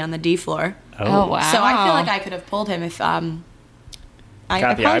flirty on the D floor. Oh, wow. So I feel like I could have pulled him if Kathy,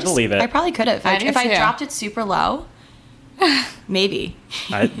 probably I believe it. I probably could have. I do If I too. dropped it super low, maybe.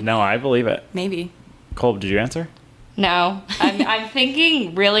 No, I believe it. Maybe. Colb, did you answer? No, I'm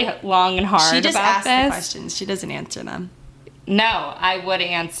thinking really long and hard She just about asks the this. questions. She doesn't answer them. No, I would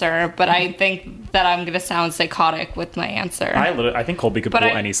answer, but I think that I'm gonna sound psychotic with my answer. I think Colby could But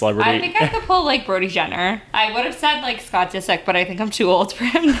pull I, any celebrity. I think I could pull like Brody Jenner. I would have said like Scott Disick, but I think I'm too old for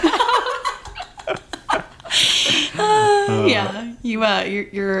him now. Yeah,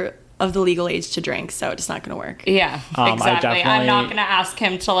 you're of the legal age to drink, so it's not going to work. Yeah, I exactly. I'm not definitely- gonna ask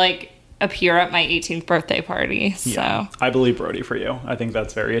him to like appear at my 18th birthday party. So Yeah. I believe Brody for you. I think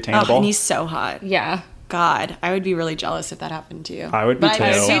that's very Oh, attainable. and he's so hot. yeah. God, I would be really jealous if that happened to you. I would be But too. I'd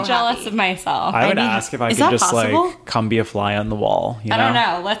I be would so be jealous happy. of myself. I would mean, ask if I is could that just possible? like come be a fly on the wall. You I know?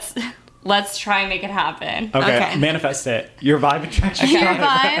 don't know. Let's try and make it happen. Okay, Okay. manifest it. Your vibe attracts Your your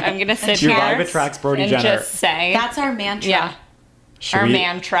vibe. I'm gonna sit Your here vibe attracts Brody and Jenner. just say That's our mantra. yeah. Should Our we-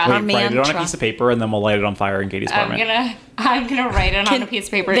 mantra. Wait, Our write it on a mantra. piece of paper and then we'll light it on fire in Katie's apartment. I'm gonna write it on a piece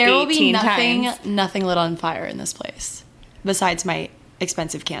of paper There 18 will be nothing, times. nothing lit on fire in this place, besides my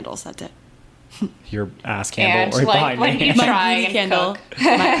expensive candles. That's it. Your ass And candle right like behind when me. you try and candle. cook.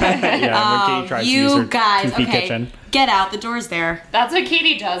 Yeah, when Katie tries to use You her guys, 2 feet okay, kitchen. get out. The door's there. That's what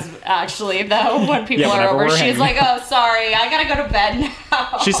Katie does actually though when people Yeah, are whenever over. we're She's hanging. like, oh sorry, I gotta go to bed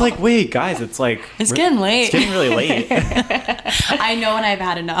now. She's like, wait, guys, it's like It's getting late. It's getting really late, I know when I've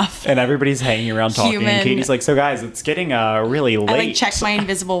had enough. and everybody's hanging around talking. Human- And Katie's like, so guys, it's getting really late. I like check my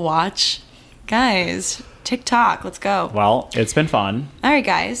invisible watch. Guys, TikTok, let's go. Well, it's been fun. All right,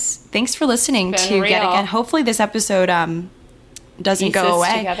 guys. Thanks for listening Been to Get real. Again. Hopefully this episode doesn't Pieces go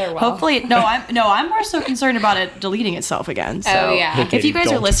away. together well. Hopefully I'm more so concerned about it deleting itself again. So Oh, yeah. if you guys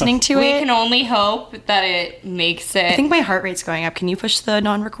are Don't. listening to we it, can only hope that it makes it. I think my heart rate's going up. Can you push the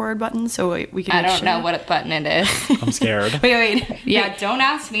non-record button so we can? I make don't sure? know what button it is. I'm scared. Wait. Yeah, don't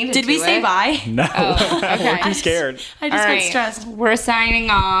ask me to Did we do say it. bye? No, okay. we're too scared. I All just right, got stressed. we're signing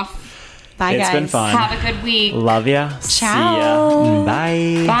off. Bye, It's guys. been fun. Have a good week. Love ya. See Ciao. ya.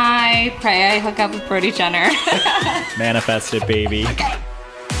 Bye. Bye. Pray I hook up with Brody Jenner. Manifest it, baby. Okay.